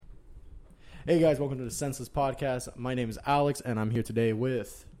Hey guys, welcome to the Senseless Podcast. My name is Alex, and I'm here today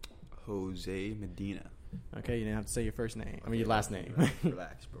with Jose Medina. Okay, you didn't have to say your first name. Okay, your last name.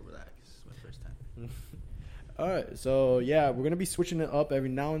 Relax, bro. Relax. It's my first time. All right, so yeah, we're gonna be switching it up every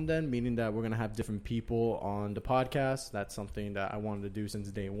now and then, meaning that we're gonna have different people on the podcast. That's something that I wanted to do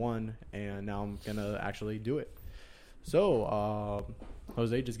since day one, and now I'm gonna actually do it. So,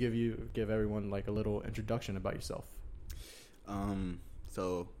 Jose, just give everyone like a little introduction about yourself.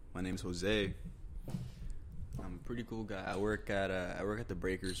 So my name's Jose. I'm a pretty cool guy. I work at the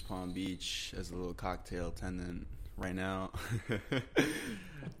Breakers Palm Beach as a little cocktail attendant right now.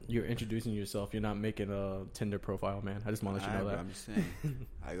 You're introducing yourself. You're not making a Tinder profile, man. I just want to let you know that. I'm just saying.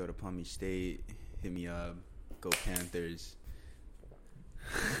 I go to Palm Beach State. Hit me up. Go Panthers.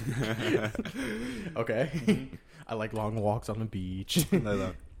 Okay. I like long walks on the beach.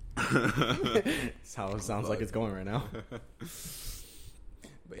 That's how it sounds like it's going right now.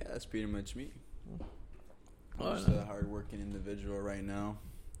 But yeah, that's pretty much me. Oh, I'm just a hardworking individual right now.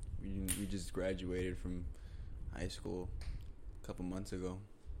 We just graduated from high school a couple months ago.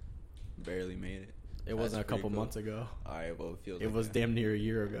 Barely made it. It wasn't a couple months ago. All right, well, it was damn near a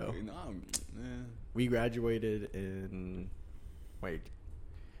year ago. No, We graduated in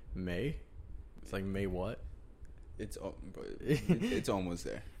May. It's like May what? It's almost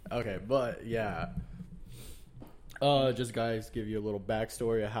there. Okay, but yeah. Just guys, give you a little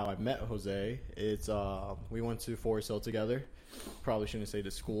backstory of how I met Jose. It's we went to Forest Hill together. Probably shouldn't say the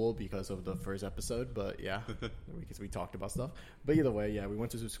school because of the first episode, but yeah, because we talked about stuff. But either way, yeah, we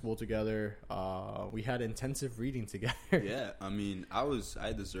went to school together. We had intensive reading together. Yeah, I mean,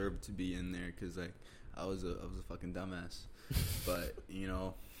 I deserved to be in there because like I was a fucking dumbass, but you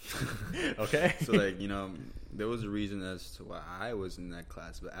know. Okay. So like, you know, there was a reason as to why I was in that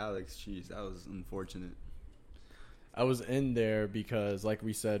class, but Alex, jeez, that was unfortunate. I was in there because, like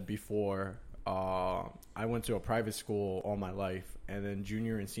we said before, I went to a private school all my life, and then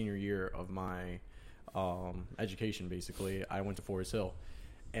junior and senior year of my education, basically, I went to Forest Hill,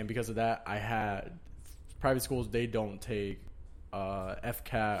 and because of that, I had private schools. They don't take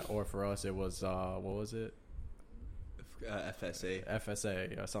FCAT, or for us, it was what was it?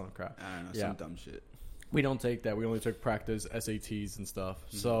 FSA, some crap. I don't know, some dumb shit. We don't take that. We only took practice SATs and stuff.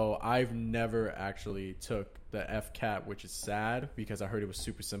 Mm-hmm. So I've never actually took the FCAT, which is sad because I heard it was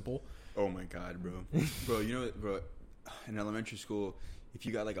super simple. Oh my god, bro. Bro, you know, bro, in elementary school, if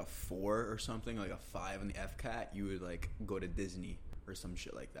you got like a 4 or something, like a 5 on the FCAT, you would like go to Disney or some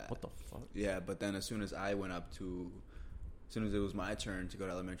shit like that. What the fuck? Yeah, but then as soon as it was my turn to go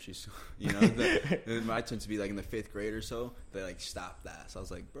to elementary school, you know, it was my turn to be like in the 5th grade or so, they like stopped that. So I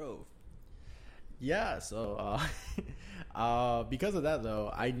was like, bro. Yeah, so because of that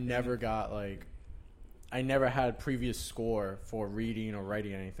though, I never had previous score for reading or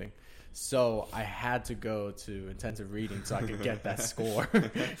writing anything. So I had to go to intensive reading so I could get that score.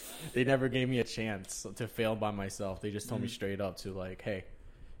 They never gave me a chance to fail by myself. They just told me straight up to like, hey,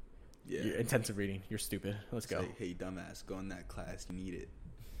 you're intensive reading, you're stupid. Let's go. Like, hey, dumbass, go in that class. You need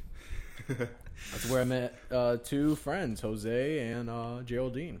it. That's where I met 2 friends, Jose and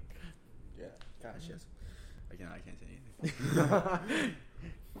Geraldine. Yeah. Gosh, yes. I can't say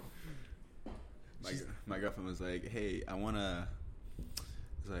anything. My girlfriend was like, "Hey, I wanna."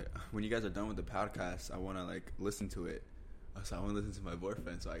 It's like when you guys are done with the podcast, I wanna like listen to it. So I want to listen to my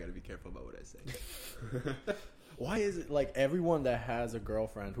boyfriend, so I gotta be careful about what I say. Why is it like everyone that has a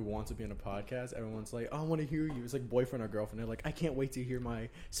girlfriend who wants to be on a podcast, everyone's like, oh, I want to hear you. It's like boyfriend or girlfriend. They're like, I can't wait to hear my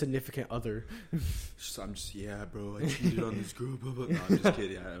significant other. So I'm just, yeah, bro, I cheated on this girl, blah, blah. No, I'm just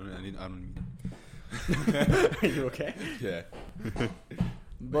kidding. I don't. Are you okay? Yeah.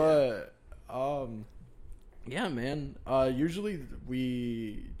 But, yeah, man. Usually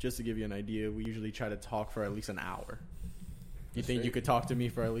just to give you an idea, we usually try to talk for at least an hour. You think you could talk to me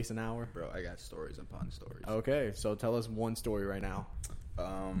for at least an hour? Bro, I got stories upon stories. Okay, so tell us one story right now.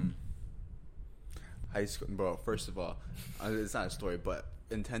 High school, bro, first of all, it's not a story, but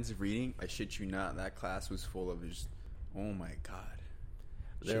intensive reading, I shit you not, that class was full of just, oh my god.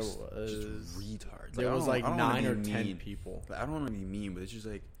 There was just retards. There was like 9 or 10 people. I don't want to be mean, but it's just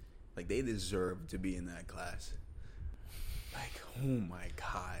like they deserve to be in that class. Like, oh my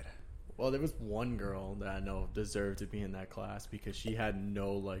god. Well, there was one girl that I know deserved to be in that class because she had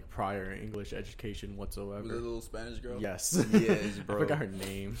no like prior English education whatsoever. Was it a little Spanish girl? Yes. Yes, bro. I forgot her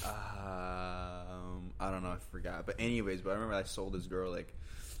name. I don't know. I forgot. But anyways, I remember I sold this girl like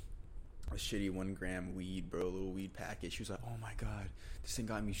a shitty 1 gram weed, bro, a little weed packet. She was like, "Oh my god, this thing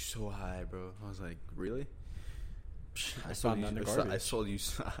got me so high, bro." I was like, "Really?" I sold you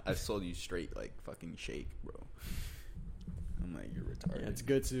straight like fucking shake, bro. I'm like, you're retarded. Yeah, it's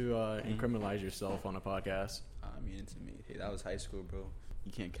good to incriminate yourself on a podcast. I mean, it's me. Hey, that was high school, bro.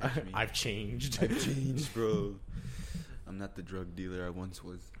 You can't catch me. I've changed. I've changed, bro. I'm not the drug dealer I once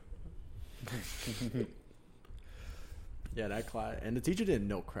was. Yeah, that class. And the teacher didn't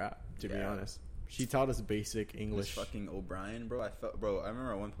know crap, to be honest. She taught us basic English. Miss fucking O'Brien, bro. I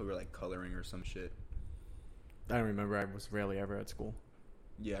remember at one point we were like coloring or some shit. I don't remember. I was rarely ever at school.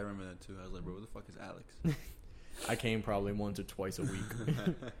 Yeah, I remember that too. I was like, bro, what the fuck is Alex? I came probably once or twice a week.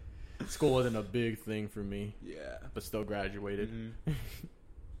 School wasn't a big thing for me. Yeah. But still graduated. Mm-hmm.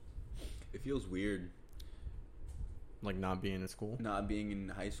 It feels weird. Like not being in school? Not being in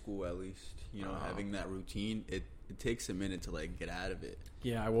high school, at least. You know, having that routine. It takes a minute to, like, get out of it.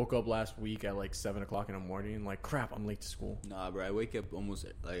 Yeah, I woke up last week at, like, 7 o'clock in the morning. Like, crap, I'm late to school. Nah, bro, I wake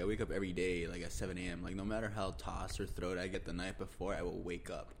up every day, like, at 7 a.m. Like, no matter how tossed or throwed I get the night before, I will wake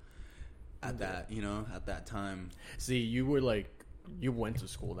up at that, you know, at that time. See, you were, like, you went to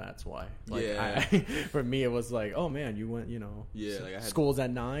school, that's why. Like, yeah. For me, it was like, oh, man, you went, you know. Yeah, like, I had... School's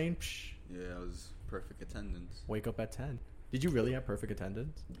at 9. Psh. Yeah, it was perfect attendance. Wake up at 10. Did you really have perfect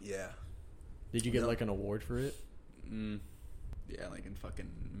attendance? Yeah. Did you get, like, an award for it? Yeah, like in fucking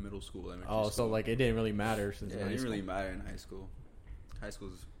middle school. Oh, so like it didn't really matter since it didn't really matter in high school. High school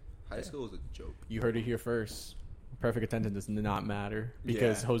was a joke. You heard it here first. Perfect attendance does not matter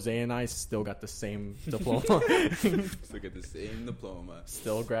because Jose and I still got the same diploma. Still get the same diploma.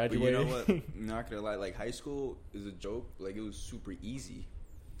 Still graduated. But you know what? I'm not gonna lie. Like high school is a joke. Like it was super easy.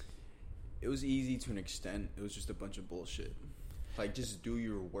 It was easy to an extent. It was just a bunch of bullshit. Like just do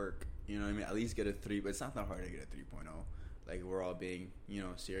your work. You know what I mean? At least get a 3. But it's not that hard to get a 3.0. Like we're all being, you know,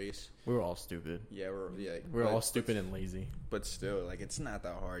 serious. We were all stupid. Yeah, we're all stupid and lazy. But still, like it's not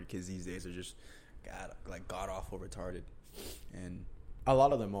that hard because these days are just god awful retarded, and a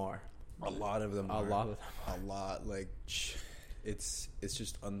lot of them are. A lot of them. Like it's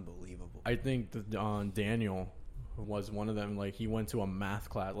just unbelievable. I think Daniel was one of them. Like he went to a math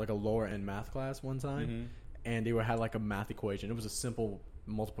class, like a lower end math class one time, and they had like a math equation. It was a simple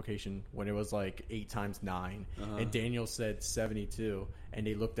multiplication when it was like 8 times 9 and Daniel said 72 and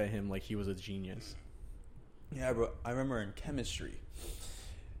they looked at him like he was a genius. Yeah, bro, I remember in chemistry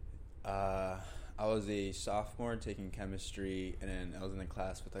I was a sophomore taking chemistry, and then I was in the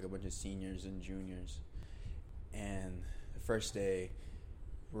class with like a bunch of seniors and juniors, and the first day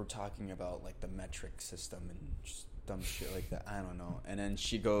we were talking about like the metric system and just dumb shit like that. I don't know. And then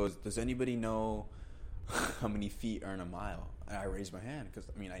she goes, does anybody know how many feet are in a mile? And I raised my hand because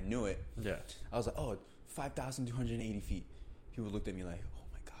I mean I knew it. Yeah. I was like, 5,280 feet. People looked at me like, oh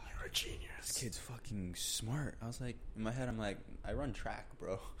my god, you're a genius. This kid's fucking smart. I was like, in my head, I'm like, I run track,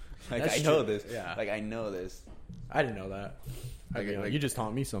 bro. Like That's I know true. this. Yeah. Like I know this. I didn't know that. You just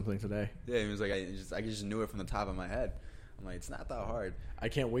taught me something today. Yeah, it was like I just knew it from the top of my head. I'm like, it's not that hard. I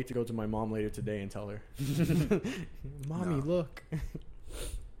can't wait to go to my mom later today and tell her, Mommy, look.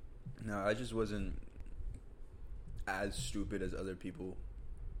 No, I just wasn't as stupid as other people,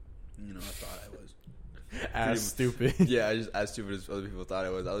 you know, I thought I was. Stupid. Yeah, just as stupid as other people thought I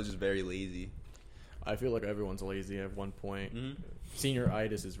was. I was just very lazy. I feel like everyone's lazy at one point.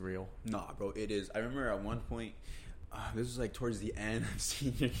 Senioritis is real. Nah, bro, it is. I remember at one point, this was like towards the end of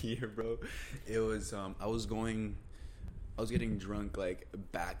senior year, bro. It was, I was getting drunk like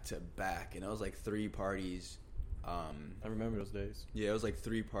back to back, and it was like 3 parties. I remember those days. Yeah, it was like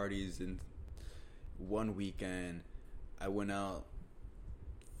 3 parties in one weekend. I went out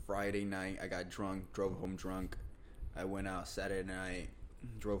Friday night. I got drunk, drove home drunk. I went out Saturday night,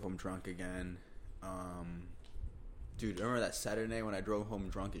 drove home drunk again. Dude, remember that Saturday night when I drove home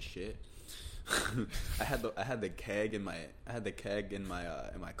drunk as shit? I had the keg in my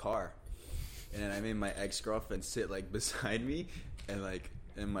car, and then I made my ex-girlfriend sit like beside me, and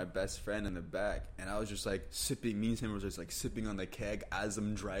my best friend in the back, and I was just like sipping. Me and him was just like sipping on the keg as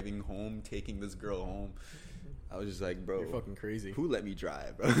I'm driving home, taking this girl home. I was just like, bro, you're fucking crazy. Who let me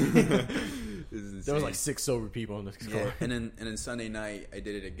drive, bro? This is insane. There was like 6 sober people in this car. Yeah, and then Sunday night I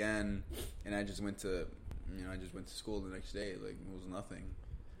did it again, and I just went to school the next day. Like it was nothing.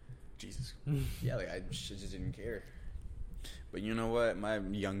 Jesus. Yeah, like I just didn't care. But you know what? My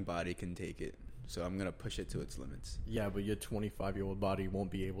young body can take it, so I'm gonna push it to its limits. Yeah, but your 25-year-old body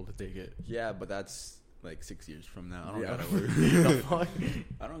won't be able to take it. Yeah, but that's like 6 years from now. I don't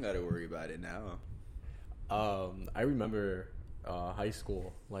gotta worry about it now. I remember high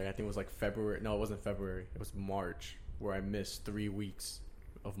school. Like I think it was like February. No, it wasn't February. It was March, where I missed 3 weeks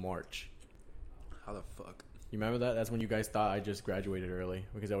of March. How the fuck? You remember that? That's when you guys thought I just graduated early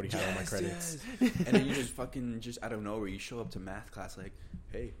because I already had all my credits. Yes. And then you just out of nowhere, you show up to math class like,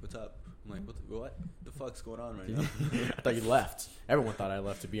 hey, what's up? I'm like, what the fuck's going on right now? I thought you left. Everyone thought I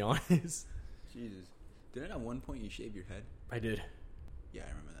left, to be honest. Jesus. Didn't at one point you shave your head? I did. Yeah, I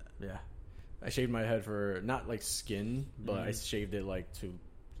remember that. Yeah. I shaved my head for, not like skin, but I shaved it like to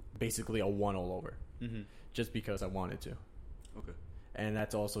basically a 1 all over. Mm-hmm. Just because I wanted to. Okay. And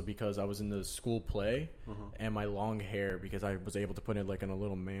that's also because I was in the school play, and my long hair, because I was able to put it like in a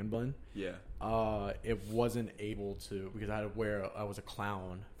little man bun. Yeah. It wasn't able to, because I was a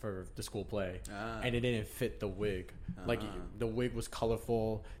clown for the school play, and it didn't fit the wig. Like the wig was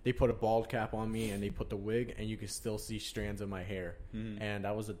colorful. They put a bald cap on me, and they put the wig, and you could still see strands of my hair. And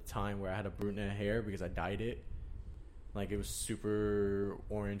that was a time where I had a brunette hair because I dyed it. Like it was super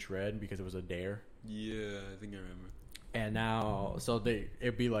orange red because it was a dare. Yeah, I think I remember. And now, so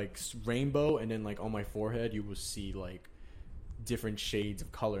it'd be like rainbow, and then like on my forehead, you would see like different shades of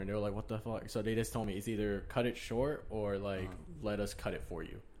color, and they were like, "What the fuck?" So they just told me it's either cut it short or like let us cut it for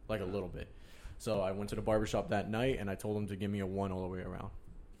you, like a little bit. So I went to the barbershop that night, and I told them to give me a 1 all the way around,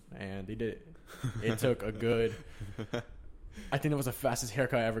 and they did it. It took a good. I think it was the fastest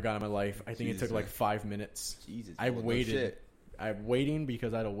haircut I ever got in my life. I think it took like 5 minutes. Jesus, I waited. No shit. I'm waiting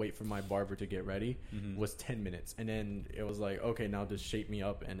because I had to wait for my barber to get ready. Was 10 minutes, and then it was like, okay, now just shape me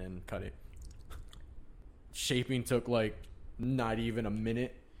up and then cut it. Shaping took like not even a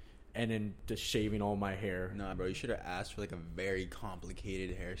minute, and then just shaving all my hair. Nah, bro, you should have asked for like a very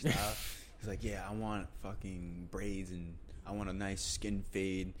complicated hairstyle. He's like, yeah, I want fucking braids and I want a nice skin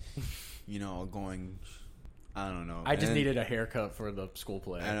fade. You know, going, I don't know. I just needed a haircut for the school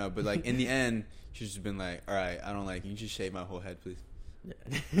play. I know, but like in the end, she's just been like, all right, I don't like you. Just shave my whole head, please. Yeah.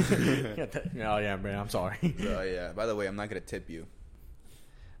 Oh yeah, man, I'm sorry. So yeah. By the way, I'm not gonna tip you.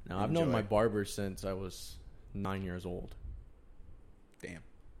 No, I've known my barber since I was 9 years old. Damn.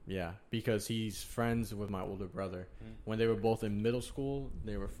 Yeah, because he's friends with my older brother. When they were both in middle school,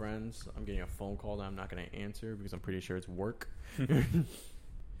 they were friends. I'm getting a phone call that I'm not going to answer because I'm pretty sure it's work.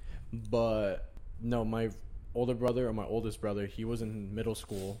 But no, my older brother or my oldest brother, he was in middle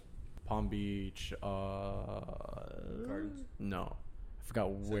school, Palm Beach. Gardens? No, I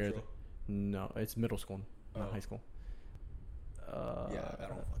forgot where. Central? No, it's middle school, not high school. Yeah, I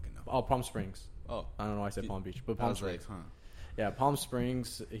don't fucking know. Oh, Palm Springs. Oh, I don't know why I said Palm Beach, but I Palm was Springs. like, huh. Yeah, Palm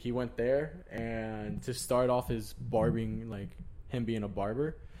Springs. He went there, and to start off his barbing, like him being a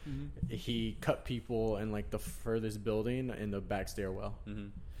barber, he cut people in like the furthest building in the back stairwell.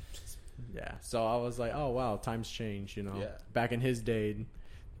 Yeah, so I was like, oh wow, times change, you know. Yeah. Back in his day,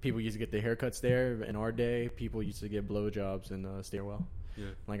 people used to get their haircuts there. In our day, people used to get blowjobs in the stairwell.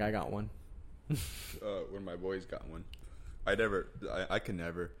 Yeah. Like I got one. When my boys got one, I could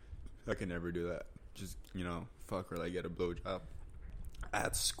never do that. Just, you know, fuck or like get a blowjob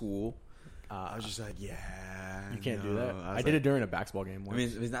at school. I was just like, yeah, You can't do that. I did did it during a basketball game once. I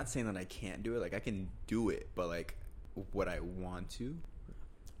mean, it's not saying that I can't do it. Like I can do it, but like, would I want to?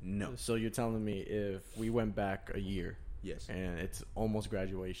 No. So you're telling me if we went back a year, Yes. and it's almost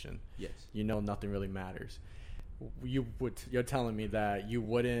graduation, Yes. you know nothing really matters. You're telling me that you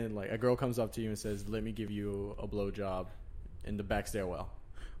wouldn't, like, a girl comes up to you and says, "Let me give you a blowjob in the back stairwell."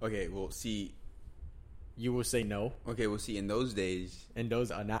 Okay. Well, see. You will say no. Okay. Well, see. In those days, And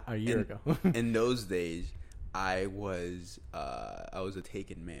those are not a year ago. in those days, I was a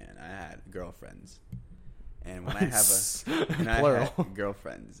taken man. I had girlfriends, and when I have Plural.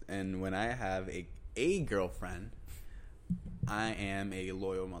 girlfriends, and when I have a girlfriend, I am a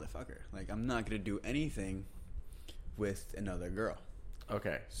loyal motherfucker. Like I'm not gonna do anything with another girl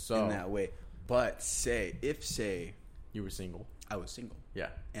Okay, so in that way. But if you were single. I was single Yeah,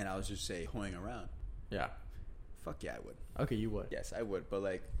 and I was just hoeing around, yeah. fuck yeah, I would. Okay, you would. Yes, I would. But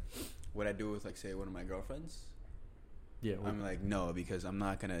like, would I do it with like say one of my girlfriends? Yeah, I'm like, no, because I'm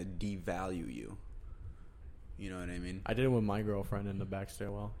not gonna devalue you. You know what I mean? I did it with my girlfriend in the back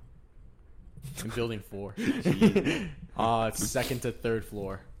stairwell. In building 4. Second to third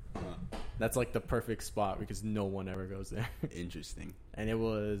floor. That's like the perfect spot because no one ever goes there. Interesting. And it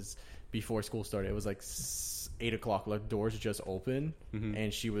was before school started. It was like 8 o'clock. Like doors just open,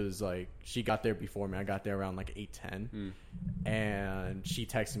 and she was like, she got there before me. I got there around like 8:10, and she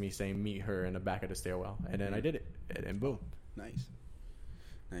texted me saying meet her in the back of the stairwell, and then I did it, and boom. Nice.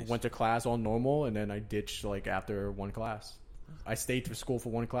 Went to class all normal, and then I ditched like after one class. I stayed for school for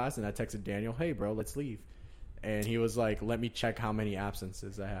one class, and I texted Daniel, "Hey, bro, let's leave." And he was like, "Let me check how many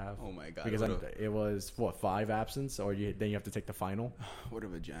absences I have." Oh my god! Because it was 5 absence, or then you have to take the final. What a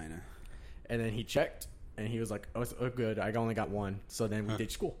vagina! And then he checked, and he was like, "Oh, it's good. I only got one." So then we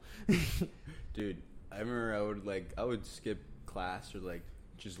ditched school. Dude, I remember I would skip class or like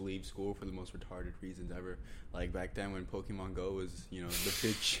just leave school for the most retarded reasons ever. Like back then when Pokemon Go was, you know, the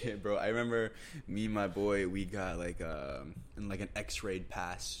big shit, bro. I remember me and my boy, we got like an X-rayed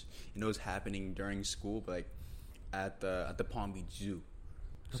pass. And it was happening during school, but like at the Palm Beach Zoo.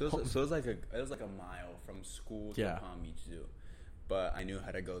 So it was like a mile from school to Palm Beach Zoo. But I knew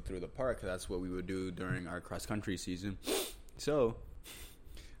how to go through the park, 'cause that's what we would do during our cross country season. So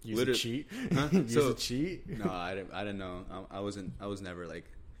use a cheat. Huh? Use a cheat. No, I didn't know. I was never like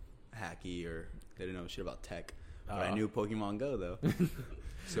hacky or didn't know shit about tech. But I knew Pokemon Go though.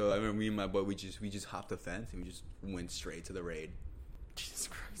 So I remember me and my boy, we just hopped the fence and we just went straight to the raid. Jesus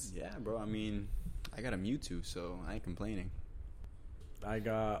Christ. Yeah, bro. I mean, I got a Mewtwo, so I ain't complaining. I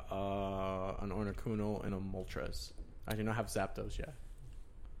got an Articuno and a Moltres. I do not have Zapdos yet.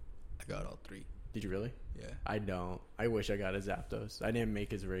 I got all three. Did you really? Yeah. I don't. I wish I got a Zapdos. I didn't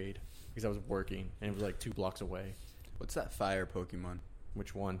make his raid because I was working and it was like 2 blocks away. What's that fire Pokemon?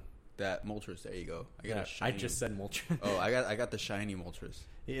 Which one? That Moltres. There you go. I got a shiny. I just said Moltres. Oh, I got the shiny Moltres.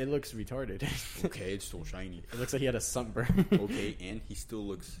 It looks retarded. Okay, it's still shiny. It looks like he had a sunburn. Okay, and he still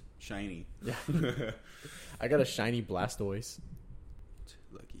looks shiny. Yeah. I got a shiny Blastoise.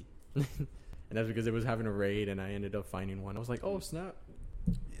 Lucky. And that's because it was having a raid and I ended up finding one. I was like, oh, snap.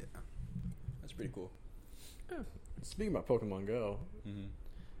 Yeah. That's pretty cool. Yeah. Speaking about Pokemon Go, Mm-hmm.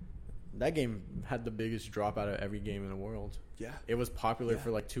 that game had the biggest drop out of every game in the world. Yeah. It was popular Yeah.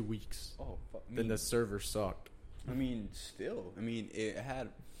 for like 2 weeks. Oh, fuck. Then the server sucked. I mean, still. I mean, it had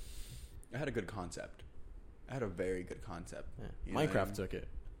a good concept. It had a very good concept. Yeah. You know what I Minecraft mean? took it.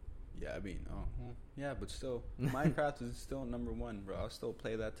 Yeah, I mean, yeah, but still, Minecraft is still number one, bro. I'll still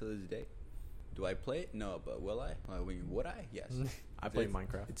play that to this day. Do I play it? No, but will I? I mean, would I? Yes. I play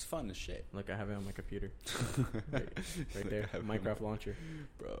Minecraft. It's fun as shit. Like I have it on my computer. right there. Minecraft launcher.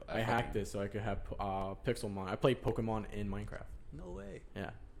 Bro, I hacked it so I could have Pixelmon. I play Pokemon in Minecraft. No way. Yeah.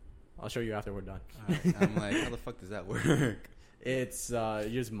 I'll show you after we're done. Right. I'm like, how the fuck does that work? It's you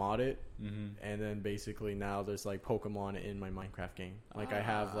just mod it, Mm-hmm. and then basically now there's like Pokemon in my Minecraft game. Like I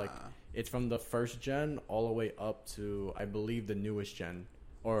have like it's from the first gen all the way up to I believe the newest gen,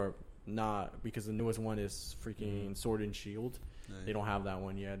 or not, because the newest one is freaking Sword and Shield. Nice. They don't have that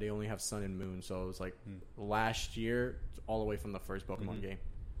one yet. They only have Sun and Moon. So it was like last year all the way from the first Pokemon game.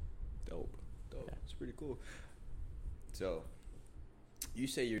 Dope. Yeah. It's pretty cool. So, you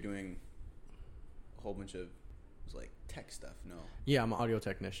say you're doing a whole bunch of like tech stuff? No. Yeah, I'm an audio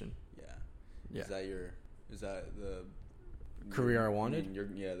technician. Yeah. Yeah. Is that the Career I wanted? The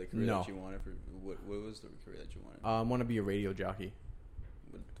career No. that you wanted for what was the career that you wanted? I want to be a radio jockey,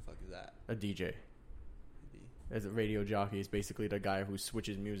 What the fuck is that? a DJ. As a radio jockey is basically the guy who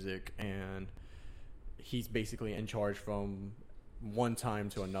switches music, and he's basically in charge from one time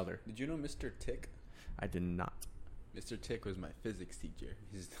to another. Did you know Mr. Tick? I did not. Mr. Tick was my physics teacher.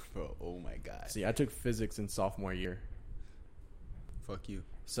 He's bro. Oh my god. See, I took physics in sophomore year. Fuck you.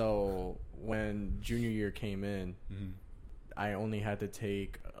 So when junior year came in, I only had to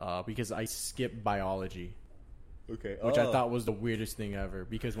take because I skipped biology, Okay. which I thought was the weirdest thing ever.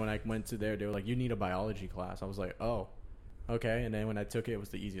 Because when I went to there, they were like, "You need a biology class." I was like, "Oh, okay." And then when I took it, it was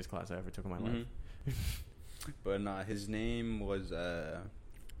the easiest class I ever took in my life. But nah, his name was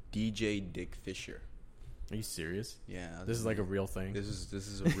DJ Dick Fisher. Are you serious? Yeah. This is like a real thing. This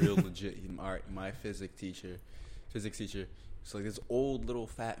is a real legit. My physics teacher. It's like this old little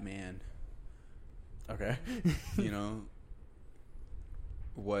fat man. Okay. You know,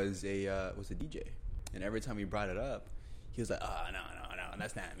 was a DJ, and every time he brought it up, he was like, "Oh no,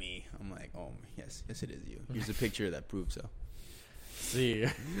 that's not me." I'm like, "Oh yes, it is you." Here's a picture that proves so. See,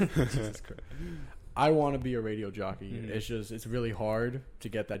 Jesus Christ. I want to be a radio jockey. It's really hard to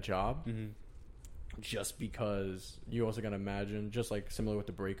get that job. Just because you also gotta imagine, just like similar with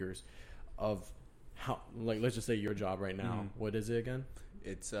the breakers, of how, like, let's just say your job right now. What is it again?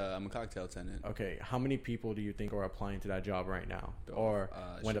 It's I'm a cocktail attendant. Okay, how many people do you think are applying to that job right now? Or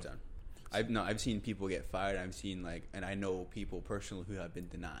when shit ton. I've seen people get fired. I've seen and I know people personally who have been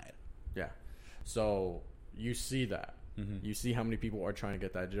denied. Yeah, so you see that. You see how many people are trying to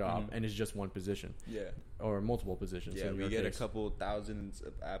get that job, and it's just one position. Yeah. Or multiple positions. Yeah, in we your get case. a couple thousands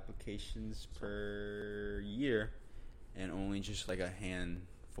of applications per year, and only just like a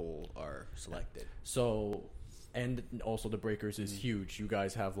handful are selected. So, and also the breakers is huge. You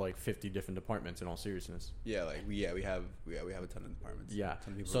guys have like 50 different departments in all seriousness. Yeah, we have a ton of departments. Yeah. Ton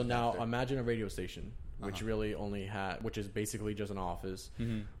of people So look now after. imagine a radio station, which really only which is basically just an office,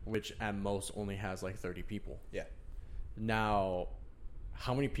 which at most only has like 30 people. Yeah. Now,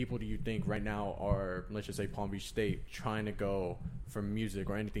 how many people do you think right now are, let's just say Palm Beach State, trying to go for music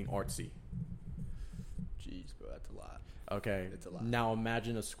or anything artsy? Jeez, bro, that's a lot. Okay. It's a lot. Now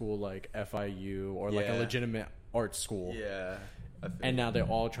imagine a school like FIU or like a Yeah. legitimate art school. Yeah. And now they're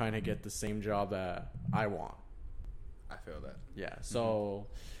all trying to get the same job that I want. I feel that. Yeah. So,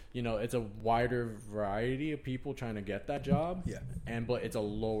 you know, it's a wider variety of people trying to get that job. Yeah. But it's a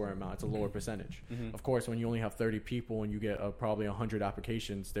lower amount. It's a lower percentage. Mhm. Of course, when you only have 30 people and you get probably 100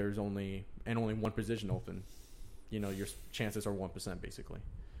 applications, there's only one position open. You know, your chances are 1% basically.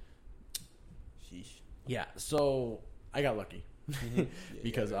 Sheesh. Yeah. So I got lucky Yeah,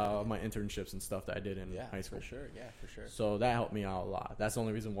 because yeah, my internships and stuff that I did in yeah, high school. for sure. Yeah, for sure. So that helped me out a lot. That's the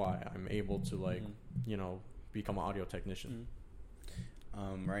only reason why I'm able to like, you know, become an audio technician.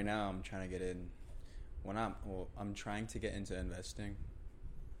 Right now I'm trying to get in. I'm trying to get into investing,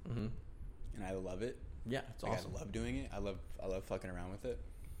 Mm-hmm. and I love it. Yeah, it's Like, awesome. I love doing it. I love fucking around with it.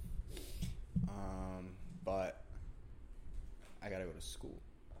 But I gotta go to school.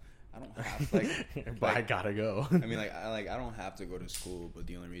 I don't have But I gotta go. I mean, I don't have to go to school, but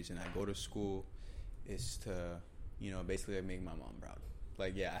the only reason I go to school is to, you know, basically like, make my mom proud.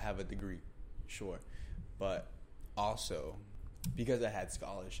 Like, yeah, I have a degree, sure, but also because I had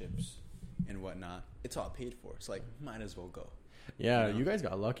scholarships and whatnot, it's all paid for. It's like, might as well go. Yeah, You know? you guys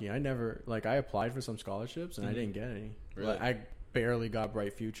got lucky. I never I applied for some scholarships and I didn't get any. Really? Like, I barely got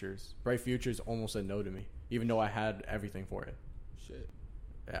Bright Futures. Bright Futures almost said no to me, even though I had everything for it. Shit.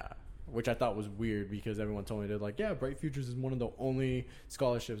 Yeah, which I thought was weird because everyone told me they're like, yeah, Bright Futures is one of the only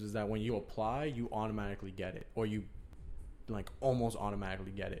scholarships is that when you apply, you automatically get it, or you like almost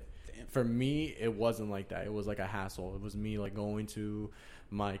automatically get it. Damn. For me, it wasn't like that. It was like a hassle. It was me like going to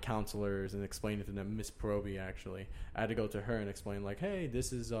my counselors and explaining to them, Miss Proby actually. I had to go to her and explain like, hey,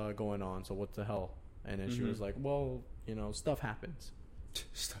 this is going on, so what the hell? And then she was like, well, you know, stuff happens.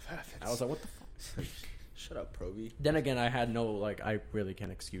 Stuff happens. I was like, what the fuck? Shut up, Proby. Then again, I had no, like, I really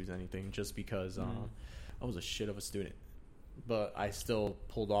can't excuse anything just because I was a shit of a student. But I still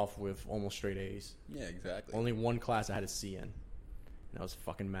pulled off with almost straight A's. Yeah, exactly. Only one class I had a C in. And that was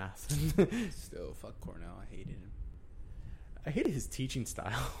fucking math. Still, fuck Cornell. I hated him. I hated his teaching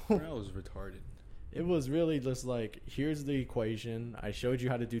style. Cornell was retarded. It was really just like, here's the equation. I showed you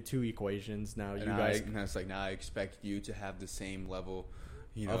how to do two equations. Now you guys... And it's like, now I expect you to have the same level,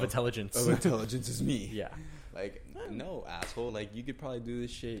 you know, of intelligence. Of intelligence as me. Yeah. Like, no, asshole. Like, you could probably do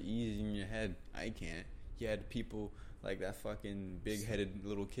this shit easy in your head. I can't. You had people like that fucking big-headed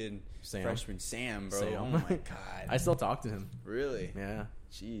little kid, Sam. freshman Sam, bro. Sam. Oh, my God. I still talk to him. Really? Yeah.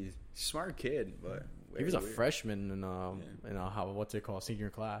 Jeez. Smart kid, but... He was a weird. freshman in what's it called, senior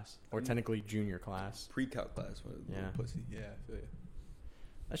class, or technically junior class. Pre-calc class. What a Yeah. little pussy. Yeah, I feel you.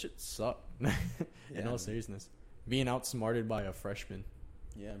 That shit sucked. In Yeah. all seriousness, being outsmarted by a freshman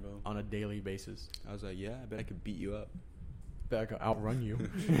Yeah, bro. on a daily basis. I was like, yeah, I bet I could beat you up. Bet I could outrun you.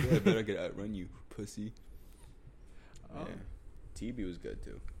 Yeah, I bet I could outrun you, pussy. Um, Yeah. TB was good,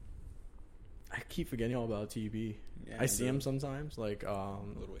 too. I keep forgetting all about TB. Yeah, I see bro. him sometimes, like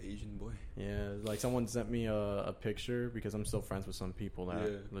Little Asian boy. yeah, like someone sent me a picture because I'm still friends with some people that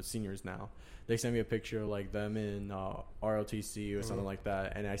Yeah. are seniors now. They sent me a picture of like them in ROTC or something like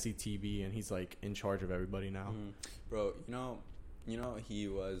that, and I see TB and he's like in charge of everybody now. Bro, you know he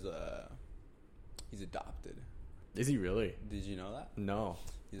was he's adopted. Is he really? Did you know that? No.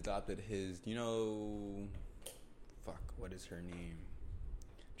 He's adopted his, fuck, what is her name?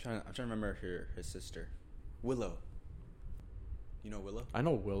 I'm trying to remember her sister. Willow. You know Willow? I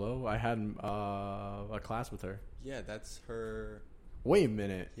know Willow. I had a class with her. Yeah, that's her. Wait a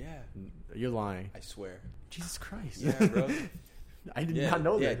minute. Yeah, You're lying. I swear. Jesus Christ. Yeah, bro. I did not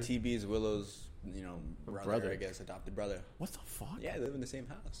know yeah, that. TB is Willow's, brother, I guess, adopted brother. What the fuck? Yeah, they live in the same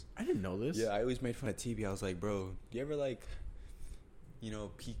house. I didn't know this. Yeah, I always made fun of TB. I was like, bro, do you ever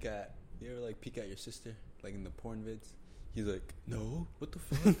peek at your sister, like in the porn vids? He's like, no, what the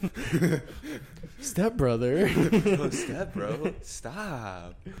fuck? Step brother. No, step, bro.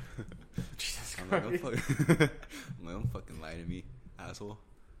 Stop. Jesus I'm Christ. like, don't fucking lie to me, asshole.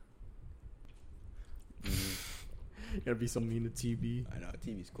 You gotta be so mean to TB. I know,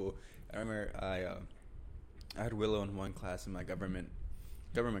 TV's cool. I remember I had Willow in one class in my government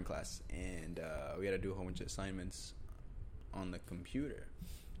class, and we had to do a whole bunch of assignments on the computer,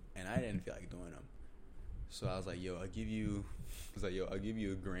 and I didn't feel like doing them. So I was like, I'll give you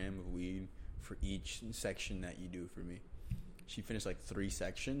a gram of weed for each section that you do for me. She finished like 3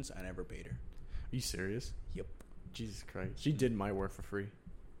 sections. I never paid her. Are you serious? Yep. Jesus Christ. She did my work for free.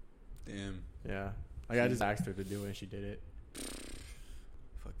 Damn. Yeah. Like, I just asked her to do it and she did it.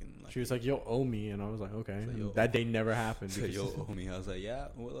 Fucking lucky. She was like, yo, owe me. And I was like, okay. So, yo, that day never happened. So because- you'll owe me. I was like, yeah,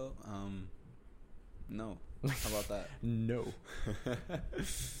 Willow. No. How about that? No.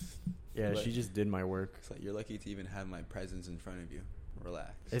 Yeah, Like- she just did my work. It's like, you're lucky to even have my presence in front of you.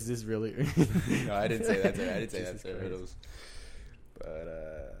 Relax. Is this really? No, I didn't say that to her. I didn't say that Jesus to her. Christ. It was,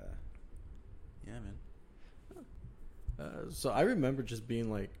 but, yeah, man. So I remember just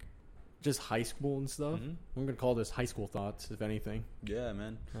being like, just high school and stuff. Mhm. I'm gonna call this high school thoughts, if anything. Yeah,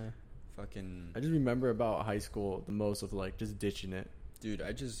 man. Fucking. I just remember about high school the most of like just ditching it. Dude,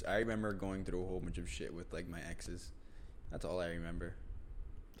 I remember going through a whole bunch of shit with like my exes. That's all I remember.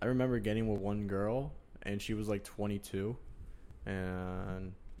 I remember getting with one girl, and she was like 22,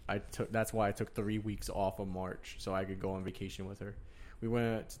 and that's why I took 3 weeks off of March so I could go on vacation with her. We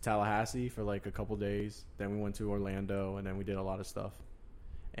went to Tallahassee for like a couple days, then we went to Orlando, and then we did a lot of stuff.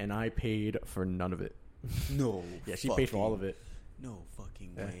 And I paid for none of it. No. Yeah, she paid for all of it. No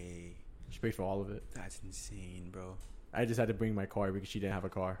fucking Yeah. way. She paid for all of it. That's insane, bro. I just had to bring my car because she didn't have a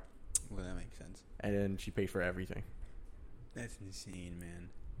car, Well, that makes sense. and then she paid for everything. That's insane, man.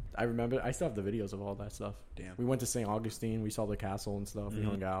 I remember. I still have the videos of all that stuff. Damn. We went to St. Augustine. We saw the castle and stuff. We Mhm.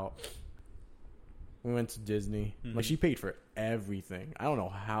 hung out. We went to Disney. Mhm. Like, she paid for everything. I don't know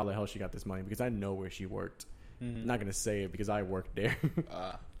how the hell she got this money because I know where she worked. I'm not gonna say it because I worked there.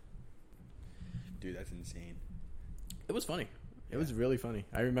 Dude, that's insane. It was funny. It Yeah. was really funny.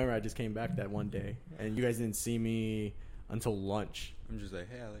 I remember I just came back that one day, and you guys didn't see me until lunch. I'm just like,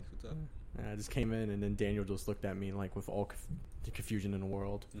 hey, Alex, what's up? And I just came in, and then Daniel just looked at me like with all the confusion in the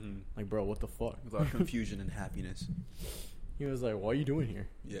world. Mm-hmm. Like, bro, what the fuck? With all confusion and happiness. He was like, what are you doing here?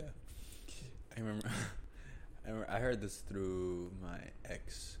 Yeah. I remember I heard this through my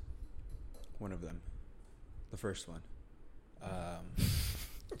ex, one of them, the first one,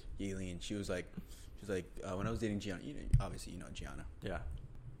 Yaelin. She was like, when I was dating Gianna, obviously you know Gianna. Yeah.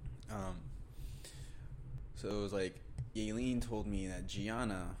 So it was like, Yaelin told me that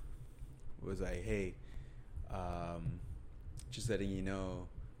Gianna was like, hey, just letting you know,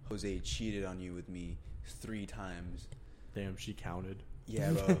 Jose cheated on you with me 3 times. Damn, she counted.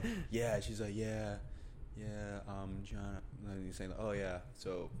 Yeah, bro. Yeah, she's like, yeah, Gianna. And he's saying, oh yeah.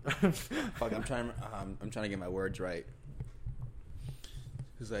 So, fuck, I'm trying to get my words right.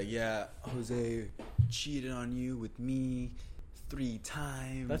 He's like, yeah, Jose cheated on you with me 3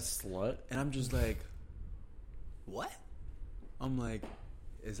 times. That's slut. And I'm just like, what? I'm like,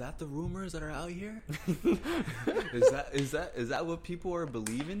 is that the rumors that are out here? is that what people are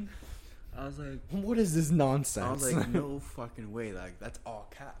believing? I was like, What is this nonsense? I was like, no fucking way. Like, that's all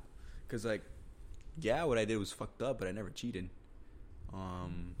cap. Because, like, yeah, what I did was fucked up, but I never cheated. So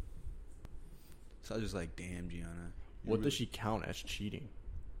I was just like, damn, Gianna. What does she count as cheating?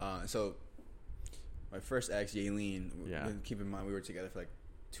 So, my first ex, Yaelin, Yeah. keep in mind, we were together for, like,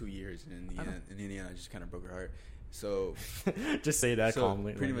 2 years. And in the end, I just kind of broke her heart. So, Just say that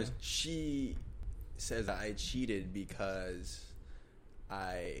calmly. pretty like much, she says that I cheated because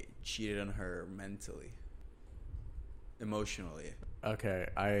I cheated on her mentally, emotionally. Okay,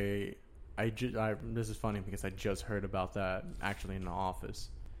 this is funny because I just heard about that actually in the office.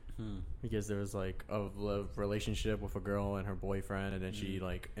 Because there was like a relationship with a girl and her boyfriend, and then she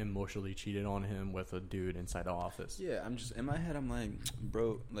like emotionally cheated on him with a dude inside the office. Yeah, I'm just in my head. I'm like,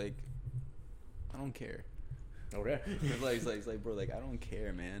 bro, like, I don't care. Okay. it's like, bro, like, I don't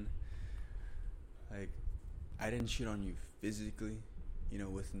care, man. Like, I didn't cheat on you physically,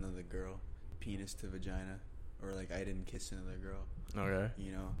 with another girl, penis to vagina, or like I didn't kiss another girl. Okay.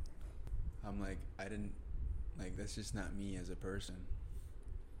 I'm like, I didn't, like, that's just not me as a person.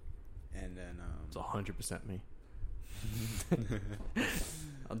 And then It's 100% me.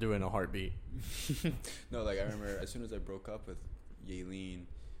 I'll do it in a heartbeat. no, like, I remember as soon as I broke up with Yaelin,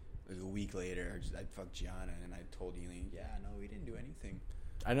 like a week later, I fucked Gianna, and I told Yaelin, yeah, no, we didn't do anything.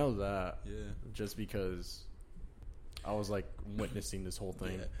 I know that. Yeah. Just because I was like witnessing this whole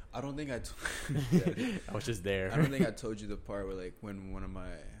thing. Yeah. I don't think I was just there. I don't think I told you the part where, like, when one of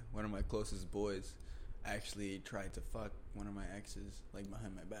my closest boys actually tried to fuck one of my exes, like,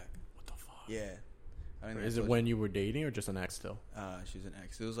 behind my back. What the fuck? Yeah. I think Is it when you were dating or just an ex still? she was an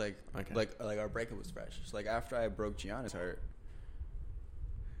ex. It was like, Okay. like our breakup was fresh. It's like after I broke Gianna's heart.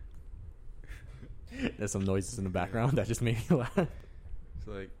 There's some noises in the background that just made me laugh.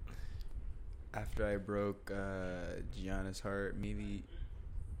 So, like, after I broke Gianna's heart, maybe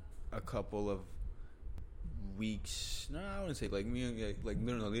a couple of weeks. No, I wouldn't say like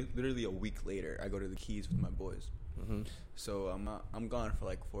literally a week later. I go to the Keys with my boys. Mm-hmm. So I'm gone for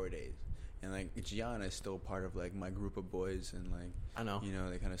like 4 days, and like Gianna is still part of like my group of boys, and like I know.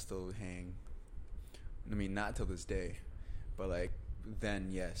 they kind of still hang. I mean, not till this day, but like then,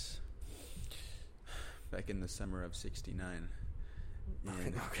 yes. Back in the summer of '69,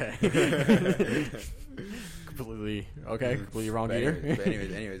 And Okay. Completely wrong but here.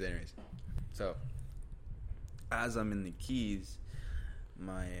 anyways. So, as I'm in the Keys,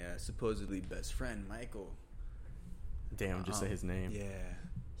 my supposedly best friend Michael. Damn, just say his name. Yeah.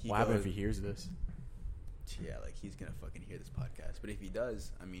 What happens if he hears this? Yeah, like he's gonna fucking hear this podcast. But if he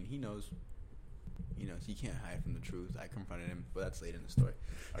does, I mean, he knows. You know, he can't hide from the truth. I confronted him, but that's late in the story.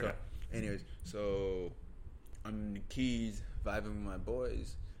 Okay. So, anyways, so I'm in the Keys, vibing with my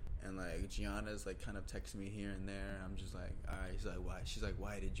boys, and like Gianna's like kind of texting me here and there. I'm just like, all right. She's like, why? She's like,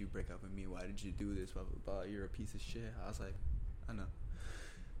 why did you break up with me? Why did you do this? Blah blah blah. You're a piece of shit. I was like, I know.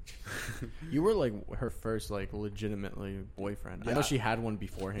 You were like her first like legitimately boyfriend. I know she had one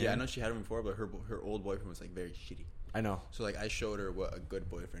beforehand. Yeah, I know she had one before, but her old boyfriend was like very shitty. I know. So like I showed her what a good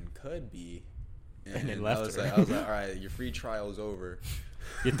boyfriend could be, and it left her. I was like, all right, your free trial is over.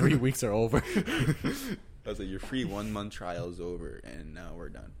 Your 3 weeks are over. I was like, your free 1 month trial is over, and now we're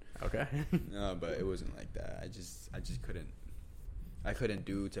done. Okay. No, but it wasn't like that. I just couldn't. I couldn't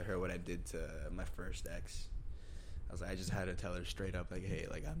do to her what I did to my first ex. I was like, I just had to tell her straight up, like, hey,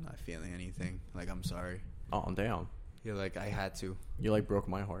 like, I'm not feeling anything. Like, I'm sorry. Oh, I'm down. Yeah, like, I had to. You, like, broke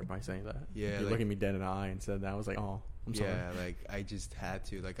my heart by saying that. Yeah. You like, looking me dead in the eye and said that. I was like, oh, I'm sorry. Yeah, like, I just had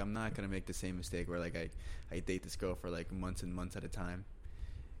to. Like, I'm not going to make the same mistake where, like, I date this girl for, like, months and months at a time.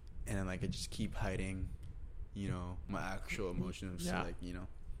 And then, like, I just keep hiding, you know, my actual emotions. Yeah. So, like, you know,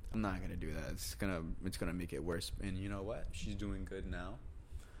 I'm not going to do that. It's gonna make it worse. And you know what? She's doing good now.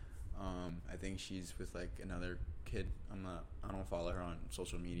 I think she's with like another kid. I don't follow her on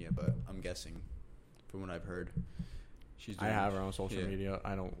social media, but I'm guessing from what I've heard, she's doing. I have her on social media.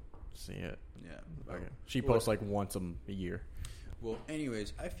 I don't see it. Yeah. Okay. She posts like once a year. Well,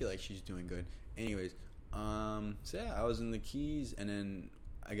 anyways, I feel like she's doing good. Anyways, so yeah, I was in the Keys, and then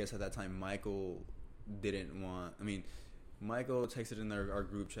I guess at that time Michael didn't want. I mean, Michael texted in our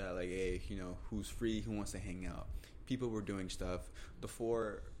group chat like, "Hey, you know, who's free? Who wants to hang out?" People were doing stuff.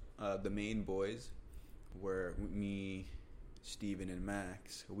 The main boys were me, Steven, and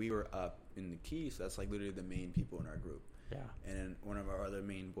Max. We were up in the Keys, so that's like literally the main people in our group. Yeah. And then one of our other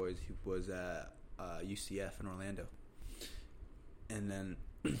main boys who was at UCF in Orlando. And then,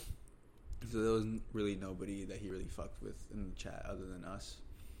 so there was really nobody that he really fucked with in the chat other than us.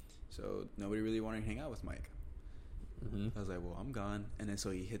 So nobody really wanted to hang out with Mike. Mm-hmm. I was like, well, I'm gone. And then so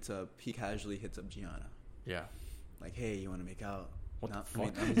he casually hits up Gianna. Yeah. Like, hey, you want to make out? What the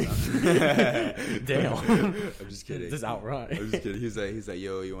fuck? Damn. I'm just kidding. Just outright. I'm just kidding. He's like,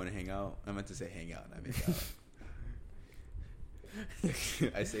 yo, you want to hang out? I meant to say hang out, not make out.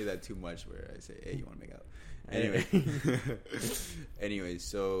 I say that too much where I say, hey, you want to make out? Anyway,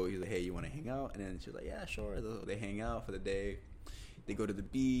 so he's like, hey, you want to hang out? And then she's like, yeah, sure. They hang out for the day. They go to the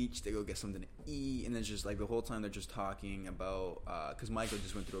beach. They go get something to eat. And then just like the whole time they're just talking about, because Michael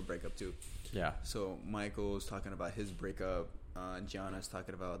just went through a breakup too. Yeah. So Michael's talking about his breakup. Gianna's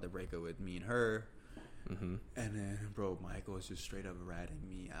talking about the breakup with me and her. Mm-hmm. And then, bro, Michael was just straight up ratting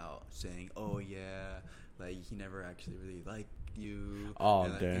me out, saying, "Oh yeah, like he never actually really liked you." Oh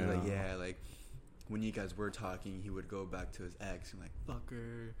and, like, damn. He's like, yeah, like when you guys were talking, he would go back to his ex and like, "Fuck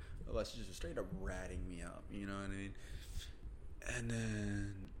her." Well, she's just straight up ratting me out. You know what I mean? And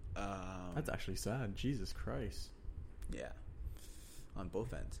then, that's actually sad. Jesus Christ. Yeah, on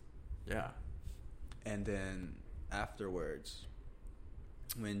both ends. Yeah. And then afterwards,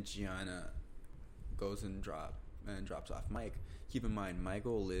 when Gianna goes and drops off Mike, keep in mind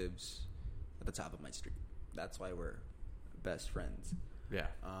Michael lives at the top of my street. That's why we're best friends. Yeah.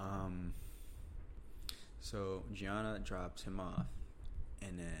 So Gianna drops him off,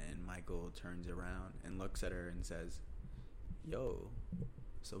 and then Michael turns around and looks at her and says, "Yo,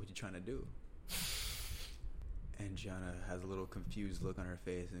 so what you trying to do?" And Gianna has a little confused look on her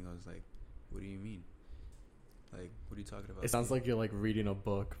face and goes like, "What do you mean? Like, what are you talking about?" It sounds like you're like reading a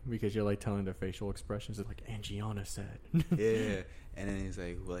book because you're like telling their facial expressions. It's like, and Gianna said. Yeah. And then he's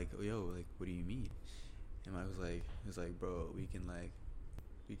like, yo, like, what do you mean? And I was like, bro, we can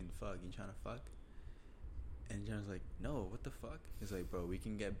fuck. You trying to fuck? And Gianna's like, no, what the fuck? He's like, bro, we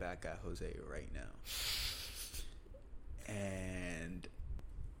can get back at Jose right now. And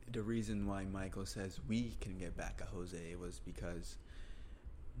the reason why Michael says we can get back at Jose was because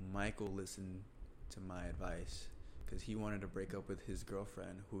Michael listened to my advice because he wanted to break up with his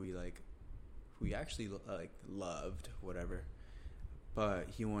girlfriend who he actually like loved, whatever, but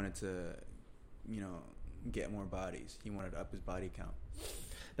he wanted to, you know, get more bodies. He wanted to up his body count.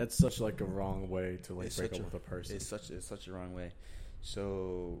 That's such like a wrong way to like break up with a person. It's such a wrong way.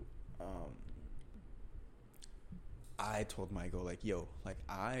 So I told Michael like, yo, like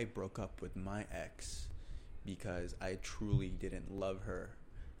I broke up with my ex because I truly didn't love her.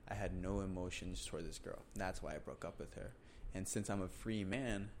 I had no emotions toward this girl. That's why I broke up with her. And since I'm a free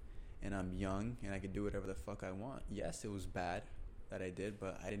man and I'm young and I could do whatever the fuck I want, yes, it was bad that I did,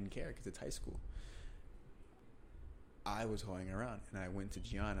 but I didn't care because it's high school. I was hoeing around, and I went to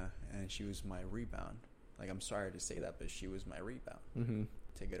Gianna, and she was my rebound. Like, I'm sorry to say that, but she was my rebound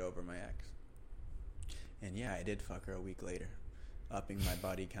to get over my ex. And yeah, I did fuck her a week later, upping my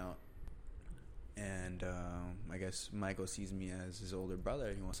body count. And I guess Michael sees me as his older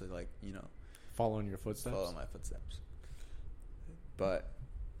brother. He wants to, like, you know, Follow in your footsteps. follow my footsteps. But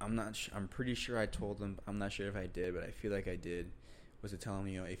I'm not. I'm pretty sure I told him. I'm not sure if I did, but I feel like I did. Was to tell him,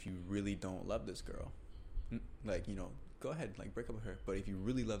 you know, if you really don't love this girl, like, you know, go ahead, like, break up with her. But if you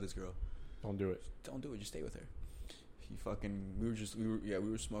really love this girl, Don't do it. don't do it. Just stay with her. He fucking. We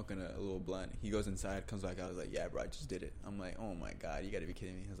were smoking a little blunt. He goes inside, comes back out. I was like, yeah, bro, I just did it. I'm like, oh my god, you gotta be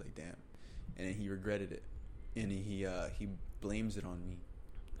kidding me. He was like, damn. And then he regretted it, and he blames it on me.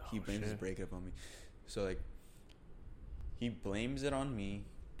 He blames his breakup on me. So, like, he blames it on me,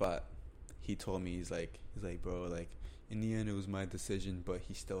 but he told me, he's like, bro, like, in the end, it was my decision, but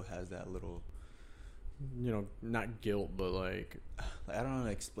he still has that little, You know, not guilt, but like I don't know how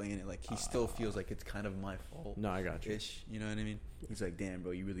to explain it. Like, he still feels like it's kind of my fault. No, I got you. Ish, you know what I mean? He's like, damn,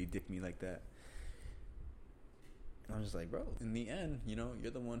 bro, you really dicked me like that. And I'm just like, bro, in the end, you know,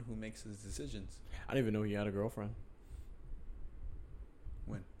 you're the one who makes his decisions. I didn't even know he had a girlfriend.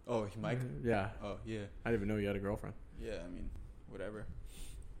 When? Oh, Mike? Yeah. Oh, yeah. I didn't even know he had a girlfriend. Yeah, I mean, whatever.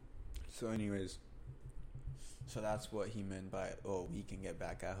 So, anyways, so that's what he meant by, oh, we can get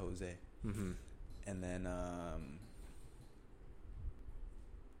back at Jose. Mm-hmm. And then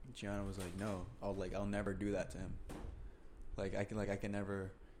Gianna was like, no, I'll never do that to him. I can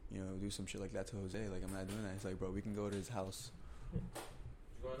never, you know, do some shit like that to Jose. Like, I'm not doing that. He's like, bro, we can go to his house.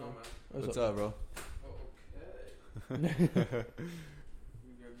 What's going on, man? What's up, bro? Oh, okay. What you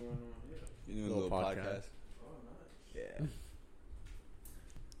got going on here? You're doing a little podcast. Oh, nice. Yeah.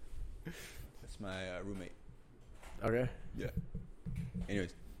 That's my roommate. Okay. Yeah.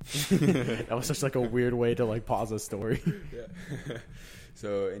 Anyways. That was such like a weird way to like pause a story. Yeah.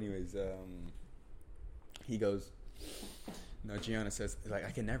 So, anyways, he goes. No, Gianna says, like,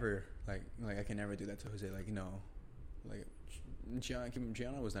 I can never do that to Jose. Like, no, like,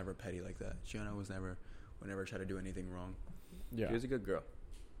 Gianna was never petty like that. Gianna would never try to do anything wrong. Yeah. She was a good girl.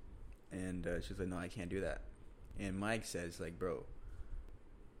 And she's like, no, I can't do that. And Mike says, like, bro,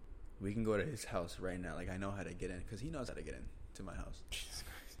 we can go to his house right now. Like, I know how to get in, because he knows how to get in to my house. Jesus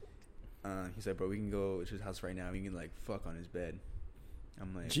Christ. He's like, bro, we can go to his house right now. We can, like, fuck on his bed.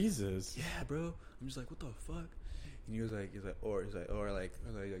 I'm like, Jesus. yeah, bro. I'm just like, what the fuck? And he was like,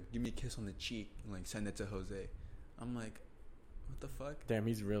 give me a kiss on the cheek and, like, send it to Jose. I'm like, what the fuck? Damn,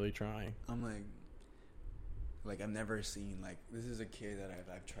 he's really trying. I'm like, I've never seen, like, this is a kid that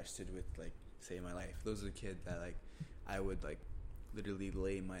I've trusted with, like, say, my life. Those are the kids that, like, I would, like, literally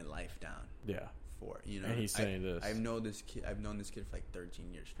lay my life down Yeah. for, you know? And he's saying this. I've known this kid for, like,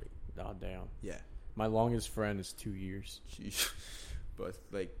 13 years straight. Oh, damn. Yeah. My longest friend is 2 years. Sheesh. But,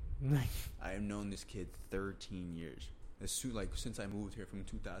 like, I've known this kid 13 years. Since I moved here from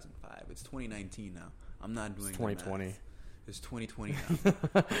 2005. It's 2019 now. I'm not doing 2020. It's 2020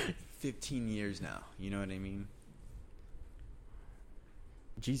 now. 15 years now. You know what I mean?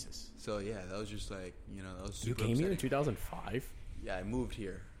 Jesus. So, yeah, that was just like, you know, that was You super came here in upsetting. 2005? Yeah, I moved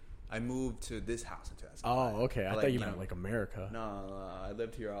here. I moved to this house in 2005. Oh, okay. I But, thought you know, meant like America. No, I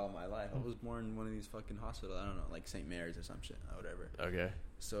lived here all my life. I was born in one of these fucking hospitals. I don't know, like St. Mary's or some shit or whatever. Okay.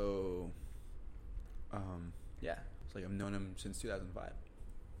 So, yeah, it's like I've known him since 2005.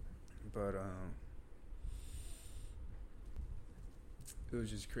 But it was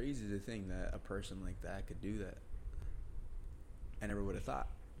just crazy to think that a person like that could do that. I never would have thought.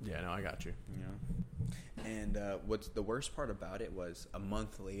 Yeah, no, I got you. You know. And what's the worst part about it was a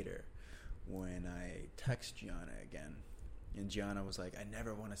month later when I text Gianna again, and Gianna was like, "I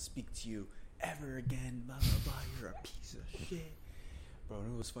never want to speak to you ever again. Blah blah blah. You're a piece of shit." Bro,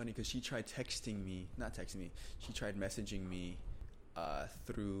 and it was funny because she tried she tried messaging me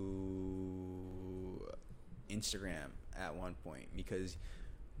through Instagram at one point because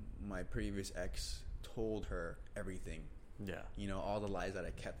my previous ex told her everything. Yeah. You know, all the lies that I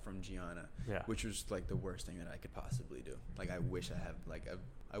kept from Gianna. Yeah. Which was like the worst thing that I could possibly do. Like, I wish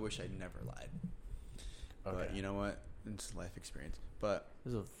I wish I'd never lied. Okay. But you know what? It's life experience. But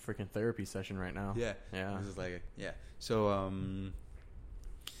This is a freaking therapy session right now. yeah. Yeah. This is like So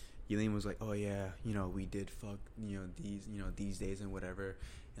Elaine was like, "Oh yeah, you know, we did fuck, these days and whatever."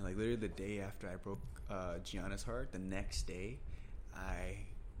 And like literally the day after I broke Gianna's heart, the next day I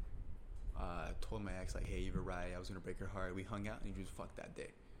told my ex like, hey, you were right. I was gonna break her heart. We hung out and we just fucked that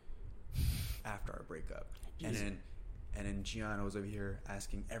day after our breakup. And then Gianna was over here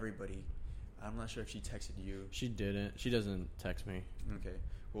asking everybody. I'm not sure if she texted you. She didn't. She doesn't text me. Okay.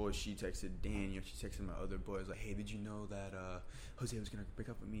 Well, she texted Daniel. She texted my other boys like, hey, did you know that Jose was gonna break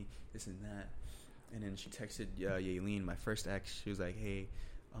up with me? This and that. And then she texted Yaelin, my first ex. She was like, hey,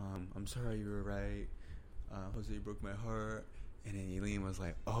 I'm sorry, you were right. Jose broke my heart. And then Yaelin was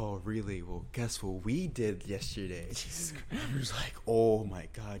like, oh, really? Well, guess what we did yesterday? I was like, oh, my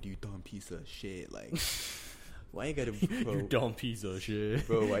God, you dumb piece of shit. Like, why you gotta... Bro, You dumb piece of shit.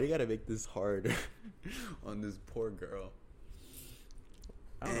 Bro, why you gotta make this hard on this poor girl?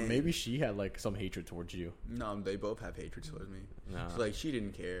 I don't know. Maybe she had, like, some hatred towards you. No, they both have hatred towards me. Nah. So, like, she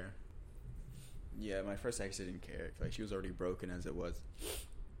didn't care. Yeah, my first ex didn't care. Like, she was already broken as it was.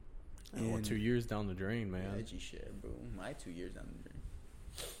 And 2 years down the drain, man. Edgy shit, bro. My 2 years down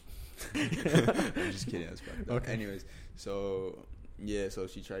the drain. I'm just kidding. That's fucked up. Okay. Anyways, so yeah, so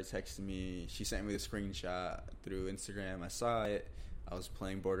she tried texting me. She sent me the screenshot through Instagram. I saw it. I was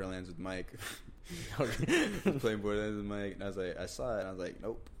playing Borderlands with Mike. Playing Borderlands with Mike, and I was like, I saw it, and I was like,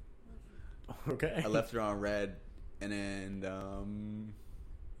 nope. Okay. I left her on red, and then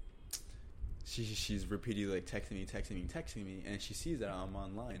she's repeatedly like texting me, and she sees that I'm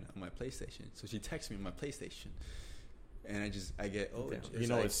online on my PlayStation. So she texts me on my PlayStation, and I get you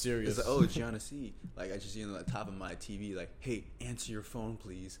know, like, it's serious. It's like, oh, it's Gianna C. Like I just see on the top of my TV, like, hey, answer your phone,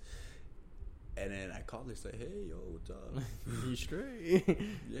 please. And then I called her, say, hey, yo, what's up? You straight?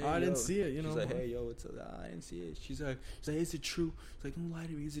 Yeah, I didn't see it. You know. She's like, hey, yo, what's up? I didn't see it. She's like, is it true? She's like, don't lie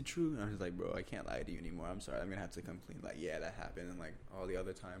to me. Is it true? And I was like, bro, I can't lie to you anymore. I'm sorry. I'm gonna have to come clean. Like, yeah, that happened, and like all the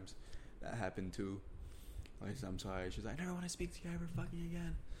other times. That happened too. Like, I'm sorry. She's like, I never want to speak to you ever fucking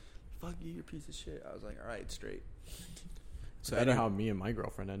again. Fuck you, you piece of shit. I was like, all right, straight. So I know how me and my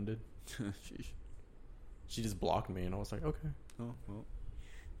girlfriend ended. Sheesh. She just blocked me, and I was like, okay. Oh, well.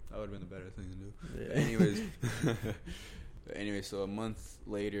 That would have been the better thing to do. Yeah. But anyways, so a month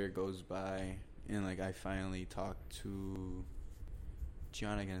later goes by, and like I finally talked to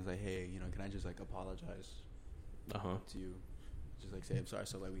Gianna again. It's like, hey, you know, can I just like apologize to you? Just like say I'm sorry,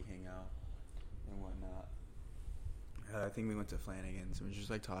 so like we hang out and whatnot. I think we went to Flanagan's and we're just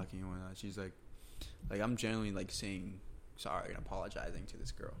like talking and whatnot. She's like I'm genuinely like saying sorry and apologizing to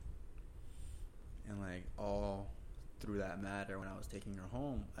this girl. And like all through that matter, when I was taking her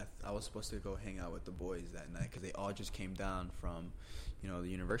home, I was supposed to go hang out with the boys that night because they all just came down from, you know, the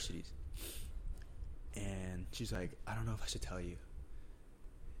universities. And she's like, I don't know if I should tell you.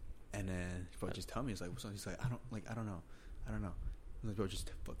 And then, bro, just tell me. It's like, what's up? He's like, I don't know. I'm like, bro,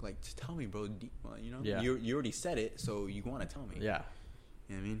 just tell me, bro. You know, yeah. You already said it, so you want to tell me. Yeah.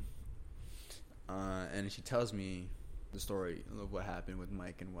 You know what I mean? And she tells me the story of what happened with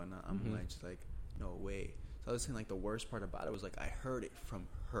Mike and whatnot. I'm like, just like, no way. So I was saying, like, the worst part about it was, like, I heard it from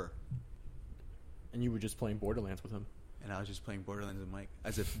her. And you were just playing Borderlands with him. And I was just playing Borderlands with Mike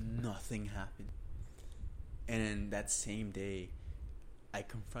as if nothing happened. And then that same day, I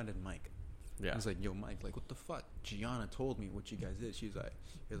confronted Mike. Yeah. I was like, yo, Mike, like, what the fuck? Gianna told me what you guys did. He was like,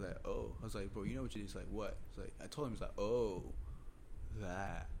 oh. I was like, bro, you know what you did? He's like, what? He's like, I told him, he's like, oh,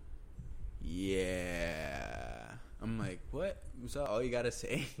 that. Yeah. I'm like, what? Was that all you gotta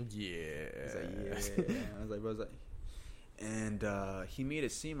say? Yeah. He's like, yeah. I was like, bro, and he made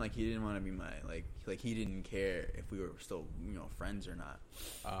it seem like he didn't want to be like he didn't care if we were still, you know, friends or not.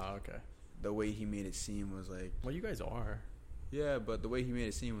 Okay. The way he made it seem was like, well, you guys are. Yeah, but the way he made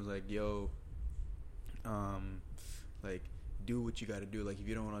it seem was like, yo, like, do what you got to do. Like, if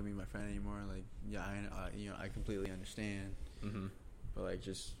you don't want to be my friend anymore, like, yeah, I completely understand. Mm-hmm. But like,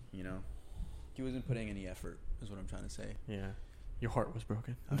 just, you know, he wasn't putting any effort, is what I'm trying to say. Yeah, your heart was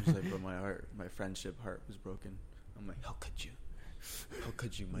broken. I was just like, bro, my friendship heart was broken. I'm like, how could you? How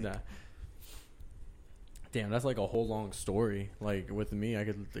could you, Mike? Nah. Damn, that's like a whole long story. Like, with me, I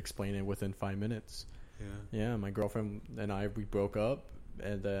could explain it within 5 minutes. Yeah, my girlfriend and we broke up,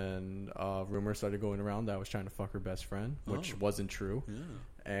 and then rumors started going around that I was trying to fuck her best friend, which wasn't true.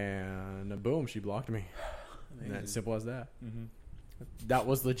 Yeah. And boom, she blocked me. And simple as that. Mm-hmm. That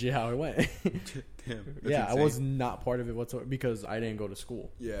was legit how it went. Damn. Yeah, insane. I was not part of it whatsoever because I didn't go to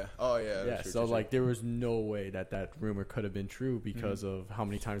school. Yeah. Oh, yeah. Yeah, so like there was no way that rumor could have been true because of how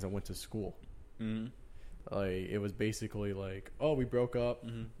many times I went to school. Mm-hmm. Like, it was basically like, oh, we broke up.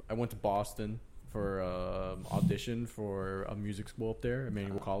 Mm-hmm. I went to Boston for audition for a music school up there,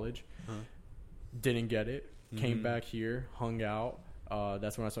 Emmanuel College. Didn't get it. Came back here, hung out.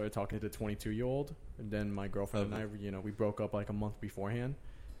 That's when I started talking to the 22-year-old. And then my girlfriend and I, you know, we broke up like a month beforehand.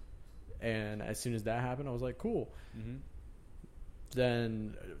 And as soon as that happened, I was like, cool. Mm-hmm.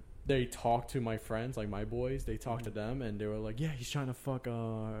 Then they talked to my friends, like my boys. They talked to them, and they were like, "Yeah, he's trying to fuck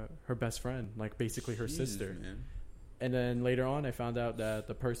her best friend, like basically her Jesus, sister." man. And then later on, I found out that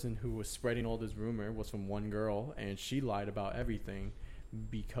the person who was spreading all this rumor was from one girl, and she lied about everything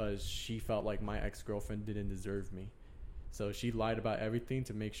because she felt like my ex-girlfriend didn't deserve me. So she lied about everything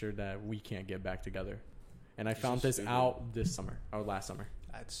to make sure that we can't get back together. And I It's found so this stupid. out this summer, or last summer.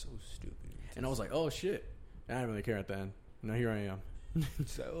 That's so stupid. And I was like, "Oh shit!" And I didn't really care at the end. Now here I am.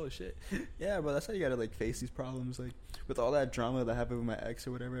 So, oh shit. Yeah, bro, that's how you gotta like face these problems. Like with all that drama that happened with my ex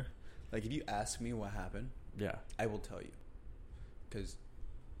or whatever. Like if you ask me what happened, Yeah. I will tell you, because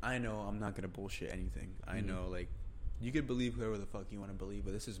I know I'm not gonna bullshit anything. I Mhm. know like you could believe whoever the fuck you want to believe,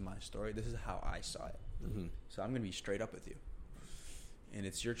 but this is my story. This is how I saw it. Mm-hmm. So I'm gonna be straight up with you, and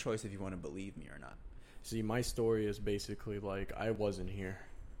it's your choice if you want to believe me or not. See, my story is basically like I wasn't here,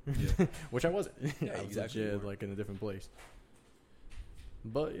 Yeah. which I wasn't. Yeah, I was exactly, you legit, weren't. like in a different place.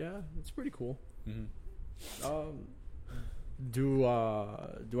 But yeah, it's pretty cool. Mm-hmm. Do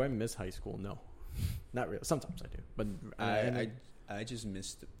I miss high school? No, not really. Sometimes I do, but I just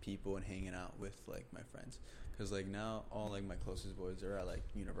miss the people and hanging out with like my friends, because like now all like my closest boys are at like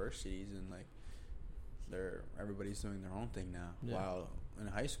universities, and like everybody's doing their own thing now. Yeah. While in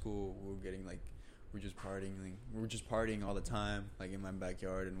high school we're just partying all the time, like in my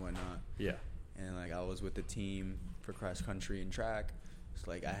backyard and whatnot. yeah, And like I was with the team for cross country and track, so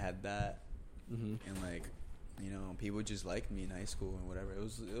like I had that, mm-hmm. and like people just liked me in high school and whatever. It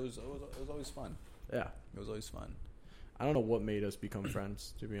was always fun. yeah. It was always fun. I don't know what made us become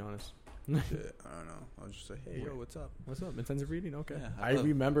friends, to be honest. Shit, I don't know. I was just like, hey, yo, what's up? What's up? Intensive reading? Okay. Yeah, I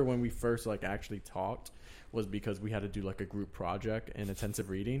remember when we first like actually talked was because we had to do like a group project in intensive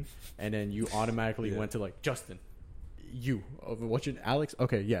reading, and then you automatically Yeah. went to like Justin, you, what's your Alex?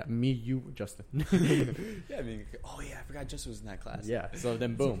 Okay, yeah, me, you, Justin. Yeah, I mean, oh yeah, I forgot Justin was in that class. Yeah. So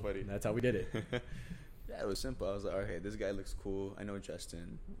then So boom, funny. that's how we did it. Yeah, it was simple. I was like, okay, this guy looks cool. I know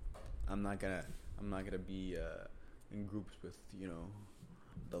Justin. I'm not gonna be in groups with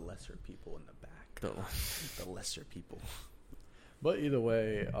the lesser people in the back. The lesser people. But either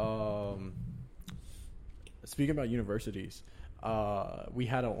way, speaking about universities, we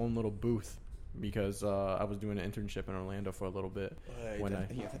had our own little booth because I was doing an internship in Orlando for a little bit. When I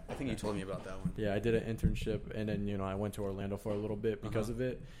think you told me about that one. Yeah, I did an internship, and then I went to Orlando for a little bit because of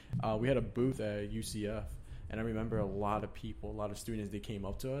it. We had a booth at UCF, and I remember a lot of students, they came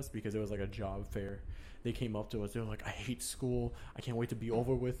up to us because it was like a job fair. They came up to us. They were like, "I hate school. I can't wait to be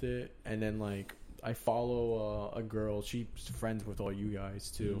over with it." And then like I follow a girl. She's friends with all you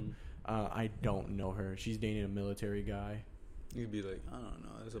guys too. I don't know her. She's dating a military guy. You'd be like, I don't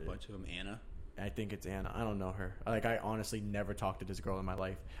know. There's a bunch of them. Anna. I think it's Anna. I don't know her. Like I honestly never talked to this girl in my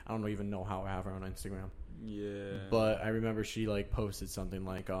life. I don't even know how I have her on Instagram. Yeah. But I remember she like posted something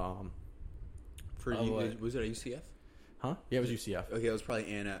like For Oh, you, what? was it at UCF? huh? Yeah, it was UCF. Okay, it was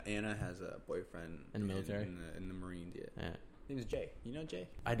probably Anna. Anna has a boyfriend In the military? in the Marines. Yeah. Yeah. His name is Jay. You know Jay?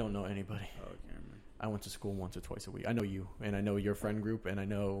 I don't know anybody. Oh, I can't remember. I went to school once or twice a week. I know you, and I know your friend group, and I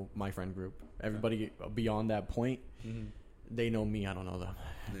know my friend group. Everybody beyond that point, they know me. I don't know them.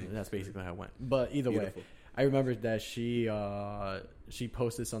 Nice. That's basically how it went. But either Beautiful. way, I remember that she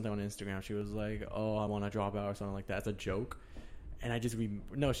posted something on Instagram. She was like, "Oh, I want to drop out" or something like that. It's a joke. And I just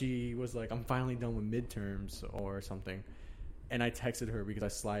no, she was like, "I'm finally done with midterms" or something. And I texted her because I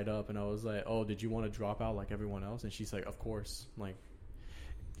slide up and I was like, "Oh, did you want to drop out like everyone else?" And she's like, "Of course." Like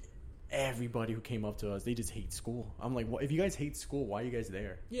everybody who came up to us, they just hate school. I'm like, "Well, if you guys hate school, why are you guys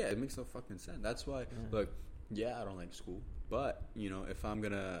there?" Yeah, it makes no fucking sense. That's why. Look, yeah, I don't like school, but if I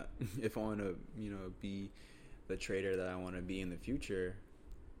want to, be the trader that I want to be in the future,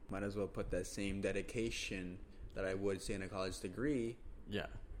 might as well put that same dedication that I would say in a college degree, Yeah.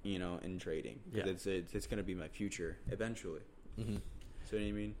 in trading. Yeah. It's going to be my future eventually. Mm-hmm. So what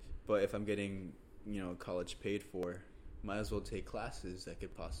I mean? But if I'm getting, college paid for, might as well take classes that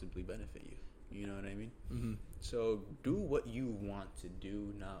could possibly benefit you. You know what I mean? Mm-hmm. So do what you want to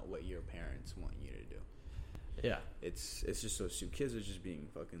do, not what your parents want you to do. Yeah. It's just so stupid. Kids are just being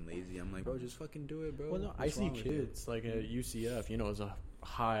fucking lazy. I'm like, bro, just fucking do it, bro. Well, no, I What's see wrong with you? kids like at UCF.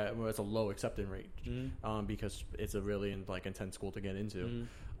 It's a low acceptance rate because it's a really intense school to get into.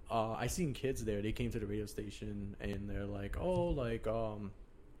 I seen kids there. They came to the radio station and they're like, "Oh, how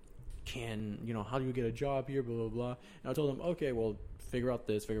do you get a job here?" Blah blah blah. And I told them, "Okay, well, figure out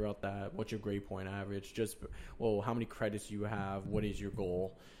this, figure out that. What's your grade point average? How many credits you have? What is your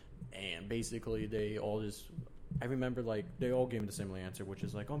goal?" And basically, they all just. I remember they all gave me the similar answer, which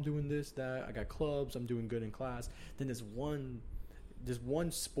is like, "I'm doing this, that. I got clubs. I'm doing good in class." Then this one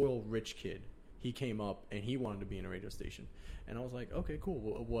spoiled rich kid. he came up and he wanted to be in a radio station. And I was like, okay,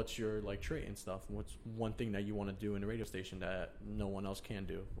 cool. What's your like trait and stuff? What's one thing that you want to do in a radio station that no one else can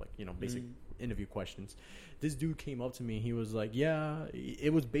do? Like, you know, basic interview questions. This dude came up to me. He was like, yeah,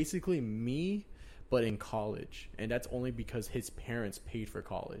 it was basically me, but in college. And that's only because his parents paid for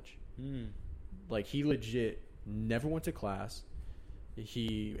college. Like, he legit never went to class.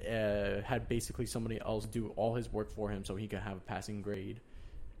 He had basically somebody else do all his work for him so he could have a passing grade.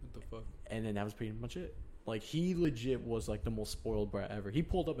 What the fuck? And then that was pretty much it. Like, he legit was like the most spoiled brat ever. He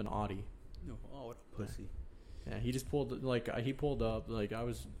pulled up an Audi. No, oh, what a pussy. Yeah, he just pulled up. Like, I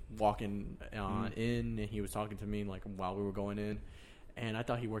was walking in, and he was talking to me like while we were going in, and I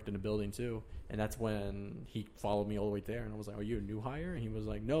thought he worked in the building too. And that's when he followed me all the way there, and I was like, "Are you a new hire?" And he was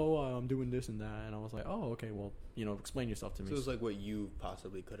like, "No, I'm doing this and that." And I was like, "Oh, okay. Well, you know, explain yourself to me." So it was like what you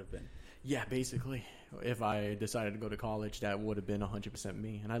possibly could have been. Yeah, basically. If I decided to go to college, that would have been 100%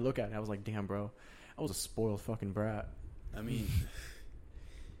 me. And I look at it, I was like, "Damn, bro, I was a spoiled fucking brat." I mean,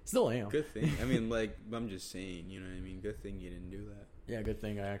 still am. Good thing. I mean, like, I'm just saying, you know what I mean? Good thing you didn't do that. Yeah, good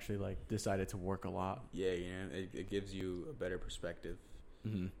thing I actually, like, decided to work a lot. Yeah, you know, it gives you a better perspective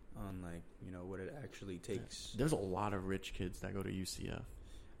on, like, you know, what it actually takes. There's a lot of rich kids that go to UCF.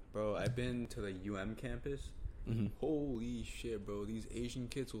 Bro, I've been to the UM campus. Holy shit, bro. These Asian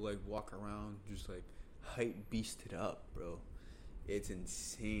kids will, like, walk around just, like, hype beasted up, bro. It's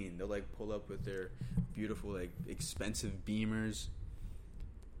insane. They'll, like, pull up with their beautiful, like, expensive Beamers.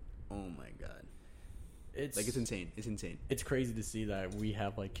 Oh, my God. It's insane. It's insane. It's crazy to see that we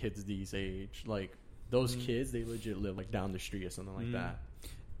have, like, kids these age. Like, those kids, they legit live, like, down the street or something like that.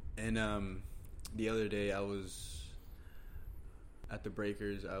 And the other day, I was at the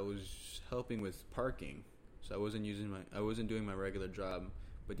Breakers. I was helping with parking. So I wasn't doing my regular job,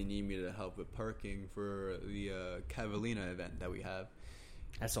 but they need me to help with parking for the Cavallina event that we have.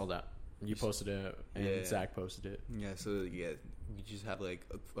 I saw that. You posted it, and Zach posted it. Yeah, so, yeah, we just have, like,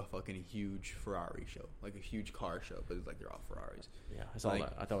 a fucking huge Ferrari show. Like, a huge car show, but it's like they're all Ferraris. Yeah, I saw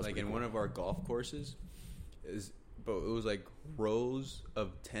that. I thought it was like, in cool. One of our golf courses, it was, like, rows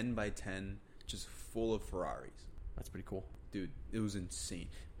of 10 by 10 just full of Ferraris. That's pretty cool. Dude, it was insane.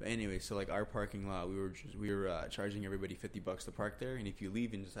 But anyway, so, like, our parking lot, we were charging everybody $50 to park there, and if you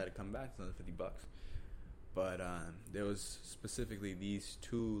leave and decide to come back, it's another $50. But there was specifically these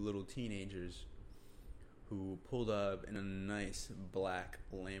two little teenagers who pulled up in a nice black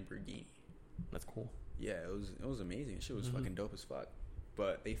Lamborghini. That's cool. Yeah, it was amazing. Shit was fucking dope as fuck.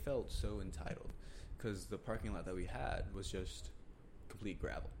 But they felt so entitled because the parking lot that we had was just complete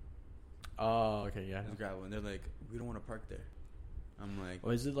gravel. Oh, okay, yeah. It was gravel, and they're like, "We don't want to park there." I'm like,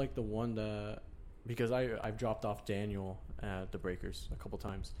 "Oh, is it like the one that?" Because I've dropped off Daniel at the Breakers a couple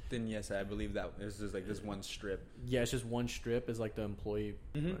times. Then yes, I believe that this is like this one strip. Yeah, it's just one strip is like the employee.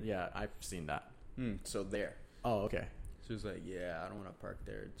 Yeah, I've seen that. So there. Oh, okay. So it's like, yeah, I don't want to park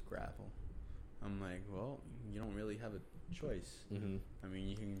there. It's gravel. I'm like, well, you don't really have a choice. I mean,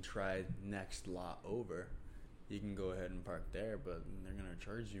 you can try next lot over. You can go ahead and park there, but they're gonna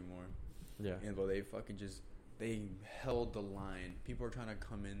charge you more. Yeah. And well, they fucking just. They held the line. People are trying to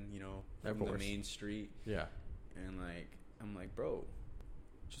come in, you know, from the main street. Yeah. And, like, I'm like, bro,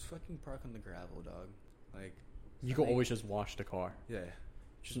 just fucking park on the gravel, dog. Like, you can always just wash the car. Yeah.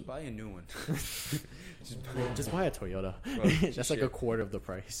 Just buy a new one. just buy a Toyota. Bro, that's like a quarter of the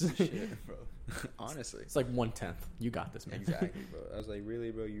price. Shit, bro. Honestly. It's like 1/10. You got this, man. Exactly, bro. I was like,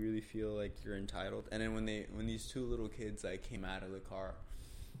 really, bro? You really feel like you're entitled? And then when these two little kids, like, came out of the car,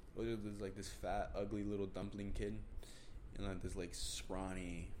 there's like this fat, ugly little dumpling kid, and like this like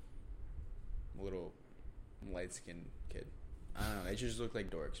scrawny, little light-skinned kid. I don't know. It just looked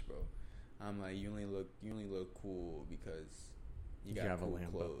like dorks, bro. I'm like, you only look cool because you got cool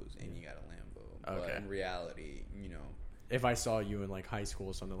clothes and you got a Lambo. Okay. But in reality, you know, if I saw you in like high school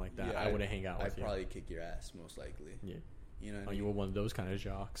or something like that, I would have hang out with you. I'd probably kick your ass, most likely. Yeah. You know. What I mean? You were one of those kind of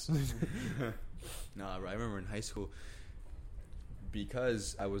jocks. Nah, bro. I remember in high school.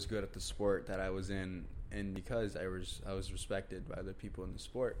 Because I was good at the sport that I was in, and because I was respected by the people in the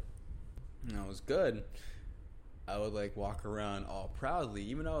sport, and I was good, I would like walk around all proudly.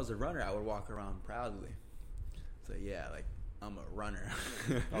 Even though I was a runner, I would walk around proudly. So yeah, like I'm a runner.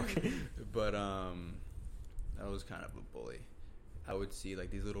 Okay. But I was kind of a bully. I would see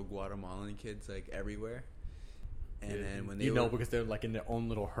like these little Guatemalan kids like everywhere. And then when they because they're like in their own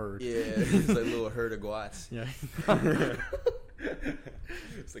little herd. Yeah, it's like a little herd of Guats. Yeah.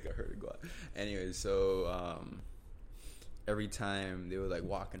 It's like a herd of Guat. Anyway, so every time they would like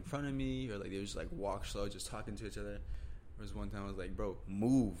walk in front of me, or like they would just like walk slow, just talking to each other. There was one time I was like, "Bro,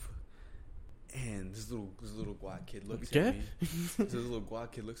 move!" And this little Guat kid looks at me. This little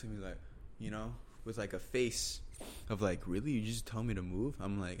Guat kid looks at me like, you know, with like a face of like, really, you just tell me to move?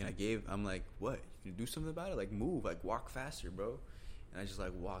 I'm like, what? You do something about it? Like, move, like walk faster, bro. And I just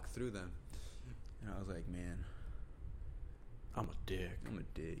like walked through them, and I was like, man, I'm a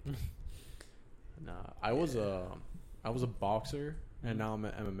dick. Nah, I was a boxer, and now I'm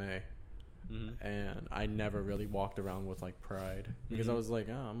at MMA. Mm-hmm. And I never really walked around with like pride because I was like,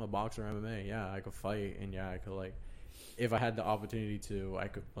 oh, I'm a boxer, MMA. Yeah, I could fight, and yeah, I could like, if I had the opportunity to, I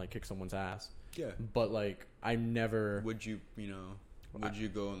could like kick someone's ass. Yeah. But like, I never. Would you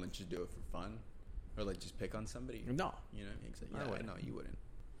go and like just do it for fun, or like just pick on somebody? No. You know, exactly. I Yeah, wouldn't. no, you wouldn't.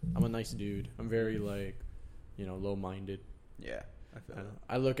 I'm a nice dude. I'm very like, low-minded. Yeah, I feel that.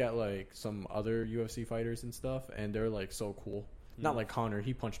 I look at like some other UFC fighters and stuff, and they're like so cool. Not like Conor.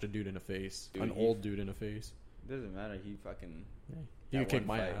 He punched a dude in the face, Dude, old dude in the face. Doesn't matter. He fucking. Yeah. He could kick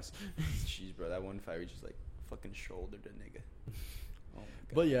my ass. Jeez, bro, that one fight we just like fucking shouldered a nigga. Oh my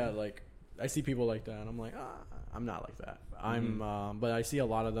God. But yeah, like I see people like that, and I'm like, I'm not like that. But I see a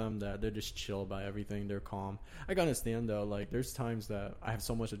lot of them that they're just chill about everything. They're calm. I can understand though. Like there's times that I have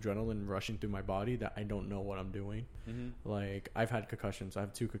so much adrenaline rushing through my body that I don't know what I'm doing. Mm-hmm. Like I've had concussions. I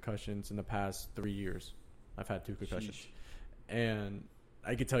have 2 concussions in the past 3 years. I've had 2 concussions. Sheesh. And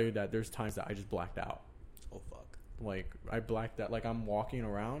I can tell you that there's times that I just blacked out. Oh fuck. Like I blacked out. Like I'm walking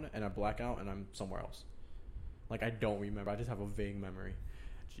around and I black out and I'm somewhere else. Like I don't remember. I just have a vague memory.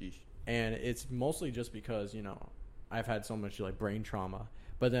 Jeez. And it's mostly just because I've had so much like brain trauma.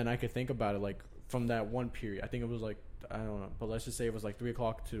 But then I could think about it like from that one period. I think it was like I don't know, but let's just say it was like 3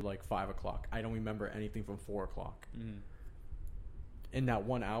 o'clock to like 5 o'clock. I don't remember anything from 4 o'clock. Mm-hmm. In that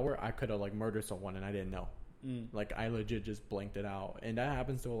 1 hour, I could have like murdered someone and I didn't know. Like I legit just blanked it out, and that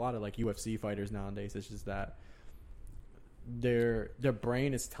happens to a lot of like UFC fighters nowadays. It's just that their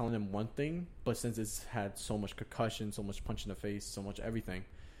brain is telling them one thing, but since it's had so much concussion, so much punch in the face, so much everything,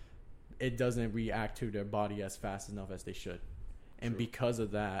 it doesn't react to their body as fast enough as they should. And because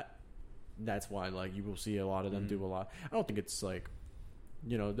of that, that's why like you will see a lot of them do a lot. I don't think it's like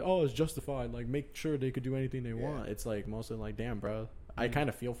it's justified, like make sure they could do anything they want. It's like mostly like, damn, bro, I kind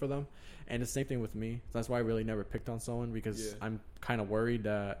of feel for them. And the same thing with me. That's why I really never picked on someone, because I'm kind of worried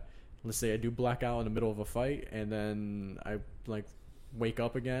that, let's say I do black out in the middle of a fight and then I like wake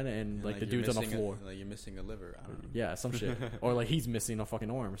up again and like the dude's on the floor. Like you're missing a liver. I don't know. Yeah, some shit. Or like he's missing a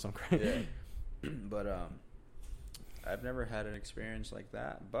fucking arm or something. Yeah. But I've never had an experience like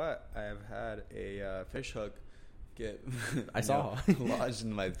that. But I have had a fish hook get I saw lodged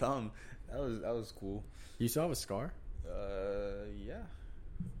in my thumb. That was cool. You still have a scar? Yeah.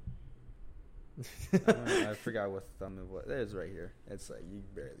 I forgot what thumb it was. It's right here. It's like you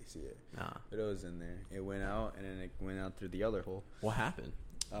barely see it. Nah. But it was in there. It went out, and then it went out through the other hole. What happened?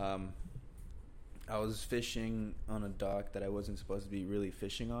 I was fishing on a dock that I wasn't supposed to be really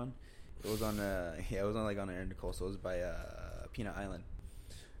fishing on. It was on like on an intercoastal. It was by Peanut Island,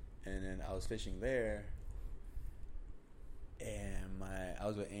 and then I was fishing there. And I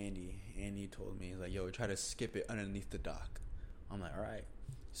was with Andy. Andy told me, he's like, yo, try to skip it underneath the dock. I'm like, all right.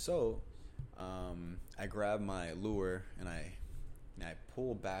 So I grabbed my lure and I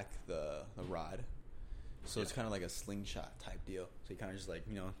pull back the rod. So it's kind of like a slingshot type deal. So you kind of just like,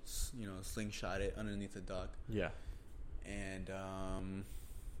 slingshot it underneath the dock. Yeah. And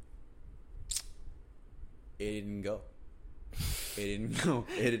it didn't go. It didn't go.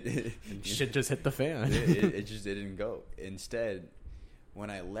 Shit just hit the fan. it just didn't go. Instead, when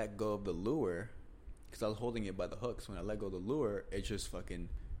I let go of the lure, because I was holding it by the hooks, when I let go of the lure, it just fucking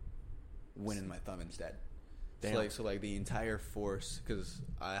went in my thumb instead. Damn. So like the entire force, because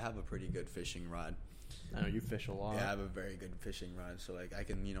I have a pretty good fishing rod. I know you fish a lot. Yeah, I have a very good fishing rod, so like I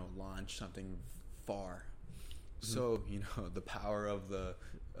can launch something far. Mm-hmm. So the power of the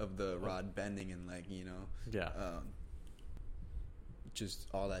rod bending and just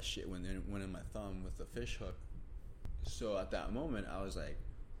all that shit went in my thumb with the fish hook. So at that moment, I was like,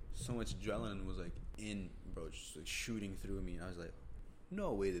 so much adrenaline was like in, bro, just like shooting through me. And I was like,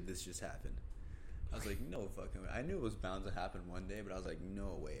 no way did this just happen. I was like, no fucking way. I knew it was bound to happen one day, but I was like,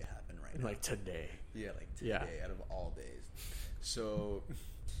 no way it happened right now. Like today. Yeah, like today out of all days. So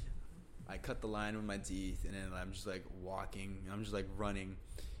I cut the line with my teeth, and then I'm just like walking. I'm just like running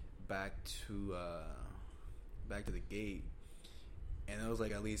back to the gate. And there was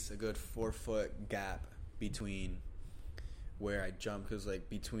like at least a good 4-foot gap between where I jumped, because like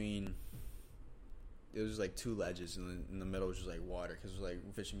between it was like 2 ledges, and in the middle was just like water, because it was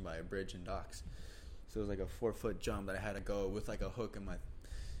like fishing by a bridge and docks. So it was like a 4-foot jump that I had to go with like a hook in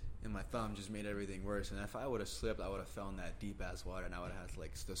my thumb. Just made everything worse. And if I would have slipped, I would have fell in that deep ass water, and I would have had to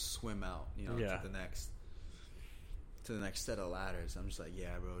like to swim out, to the next. to the next set of ladders. I'm just like,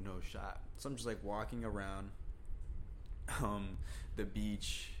 yeah, bro, no shot. So I'm just like walking around the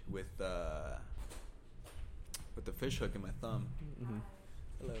beach with the fish hook in my thumb. Mm-hmm.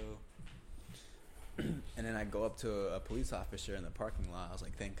 Hello. And then I go up to a police officer in the parking lot. I was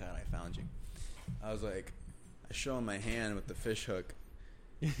like, thank God I found you. I was like, I show him my hand with the fish hook.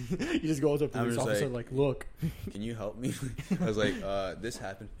 You just go up to the police officer like, look. Can you help me? I was like, this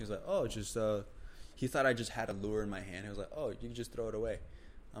happened. He was like, oh, just, he thought I just had a lure in my hand. He was like, oh, you can just throw it away.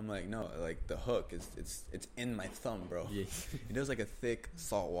 I'm like, no, like the hook it's in my thumb, bro. Yeah. It was like a thick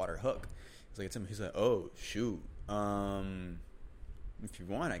saltwater hook. He's like, it's him. He's like, oh, shoot. If you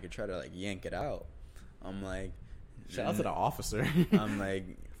want, I could try to like yank it out. I'm like, shout out to the officer. I'm like,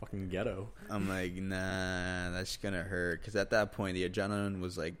 fucking ghetto. I'm like, nah, that's gonna hurt. Because at that point, the adrenaline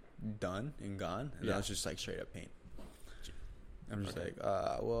was like done and gone, and that was just like straight up pain. I'm just like,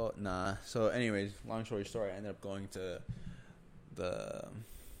 well, nah. So, anyways, long story short, I ended up going to the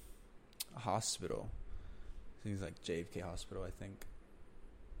hospital. I think it's like JFK Hospital, I think.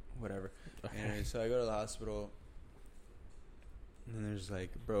 Whatever. Anyway, so I go to the hospital. And then there's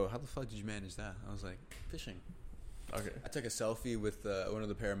like, bro, how the fuck did you manage that? I was like, fishing. Okay. I took a selfie with one of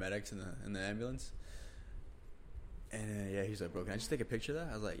the paramedics in the ambulance. And yeah, he's like, bro, can I just take a picture of that?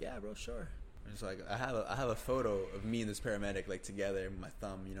 I was like, yeah, bro, sure. And it's like, I have a photo of me and this paramedic like together, my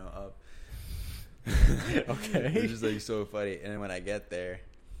thumb, up. Okay. It's just like so funny. And then when I get there,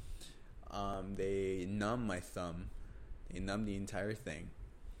 they numb my thumb. They numb the entire thing.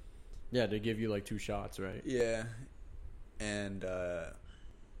 Yeah, they give you like 2 shots, right? Yeah. And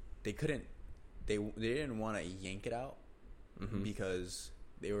they didn't want to yank it out because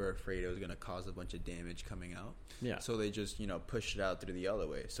they were afraid it was going to cause a bunch of damage coming out. Yeah. So they just, pushed it out through the other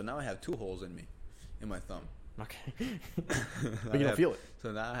way. So now I have 2 holes in my thumb. Okay. But you don't feel it.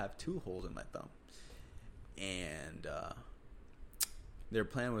 So now I have 2 holes in my thumb. And their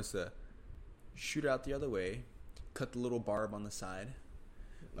plan was to shoot it out the other way, cut the little barb on the side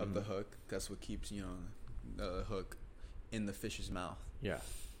of the hook. That's what keeps, the hook in the fish's mouth. Yeah.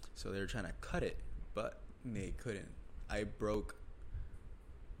 So they were trying to cut it, but they couldn't. I broke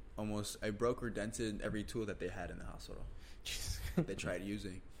or dented every tool that they had in the hospital. They tried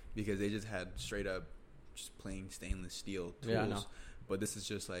using, because they just had straight up just plain stainless steel tools. Yeah, I know. But this is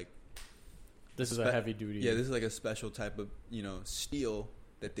just like, this is a heavy duty. Yeah, this is like a special type of, steel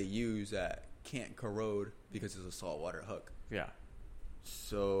that they use that can't corrode because it's a saltwater hook. Yeah.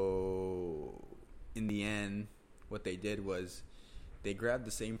 So in the end, what they did was they grabbed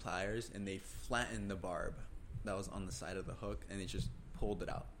the same pliers and they flattened the barb that was on the side of the hook, and they just pulled it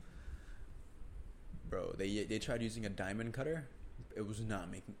out. Bro, they tried using a diamond cutter. It was not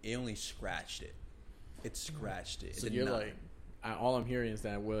making. It only scratched it. It scratched it. So you're like, all I'm hearing is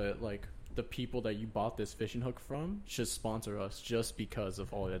that the people that you bought this fishing hook from should sponsor us just because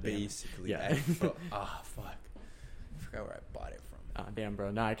of all that. Basically, yeah. Fuck. I forgot where I bought it from. Damn,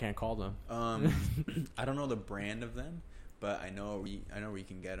 bro. Now I can't call them. I don't know the brand of them, but I know where you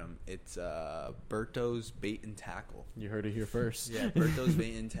can get them. It's Berto's Bait and Tackle. You heard it here first. Yeah, Berto's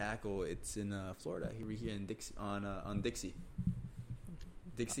Bait and Tackle. It's in Florida. Here in Dixie, on Dixie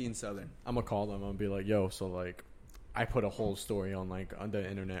and Southern. I'm gonna call them. I'm gonna be like, yo, so like, I put a whole story on the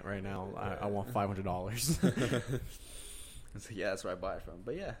internet right now. I want $500. So yeah, that's where I bought it from.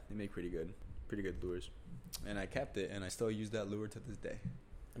 But yeah, they make pretty good lures. And I kept it, and I still use that lure to this day.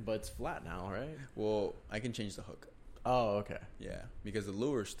 But it's flat now, right? Well, I can change the hook. Oh, okay. Yeah, because the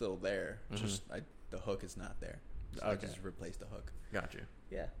lure's still there. Just the hook is not there. So I just replaced the hook. Got you.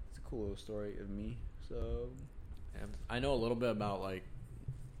 Yeah, it's a cool little story of me. So I know a little bit about like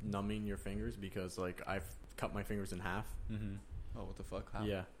numbing your fingers, because like I've cut my fingers in half. Oh, what the fuck? How?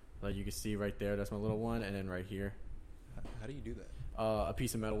 Yeah, like you can see right there. That's my little one, and then right here. How do you do that? A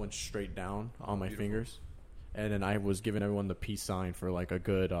piece of metal went straight down on my beautiful. fingers, and then I was giving everyone the peace sign for like a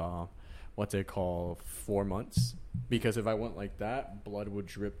good what's it called, 4 months, because if I went like that, blood would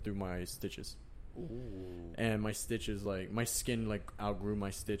drip through my stitches. Ooh. And my stitches, like my skin like outgrew my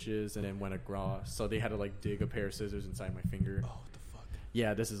stitches and then went across, so they had to like dig a pair of scissors inside my finger. Oh, what the fuck?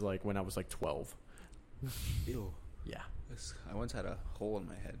 Yeah, this is like when I was like 12. Ew. Yeah, I once had a hole in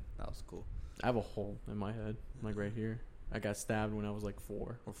my head. That was cool. I have a hole in my head, like right here. I got stabbed when I was like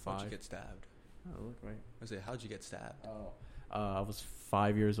 4 or 5. How'd you get stabbed? Oh, look right. I say, how'd you get stabbed? I was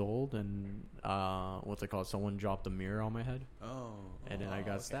 5 years old, and what's it called? Someone dropped a mirror on my head, and then I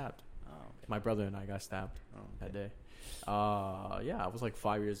got stabbed. Oh, okay. My brother and I got stabbed that okay. day. Yeah, I was like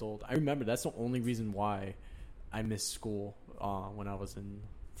 5 years old. I remember that's the only reason why I missed school when I was in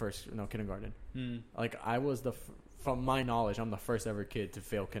kindergarten. Mm. Like I was from my knowledge, I'm the first ever kid to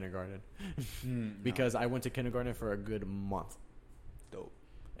fail kindergarten because I went to kindergarten for a good month. Dope.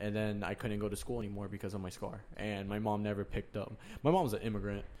 And then I couldn't go to school anymore because of my scar. And my mom never picked up. My mom's an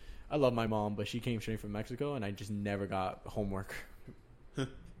immigrant. I love my mom, but she came straight from Mexico, and I just never got homework.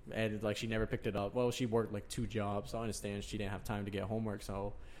 And like she never picked it up. Well, she worked like 2 jobs, so I understand she didn't have time to get homework,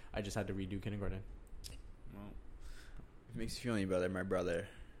 so I just had to redo kindergarten. Well, if it makes you feel any better, my brother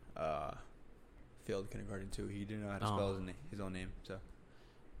failed kindergarten too. He didn't know how to spell his own name, so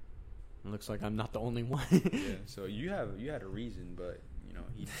It looks like I'm not the only one. yeah. So you had a reason, but you know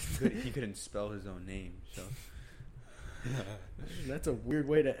he couldn't spell his own name, so. That's a weird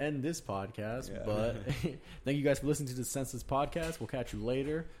way to end this podcast, Yeah. but thank you guys for listening to the Senseless Podcast. We'll catch you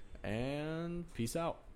later, and peace out.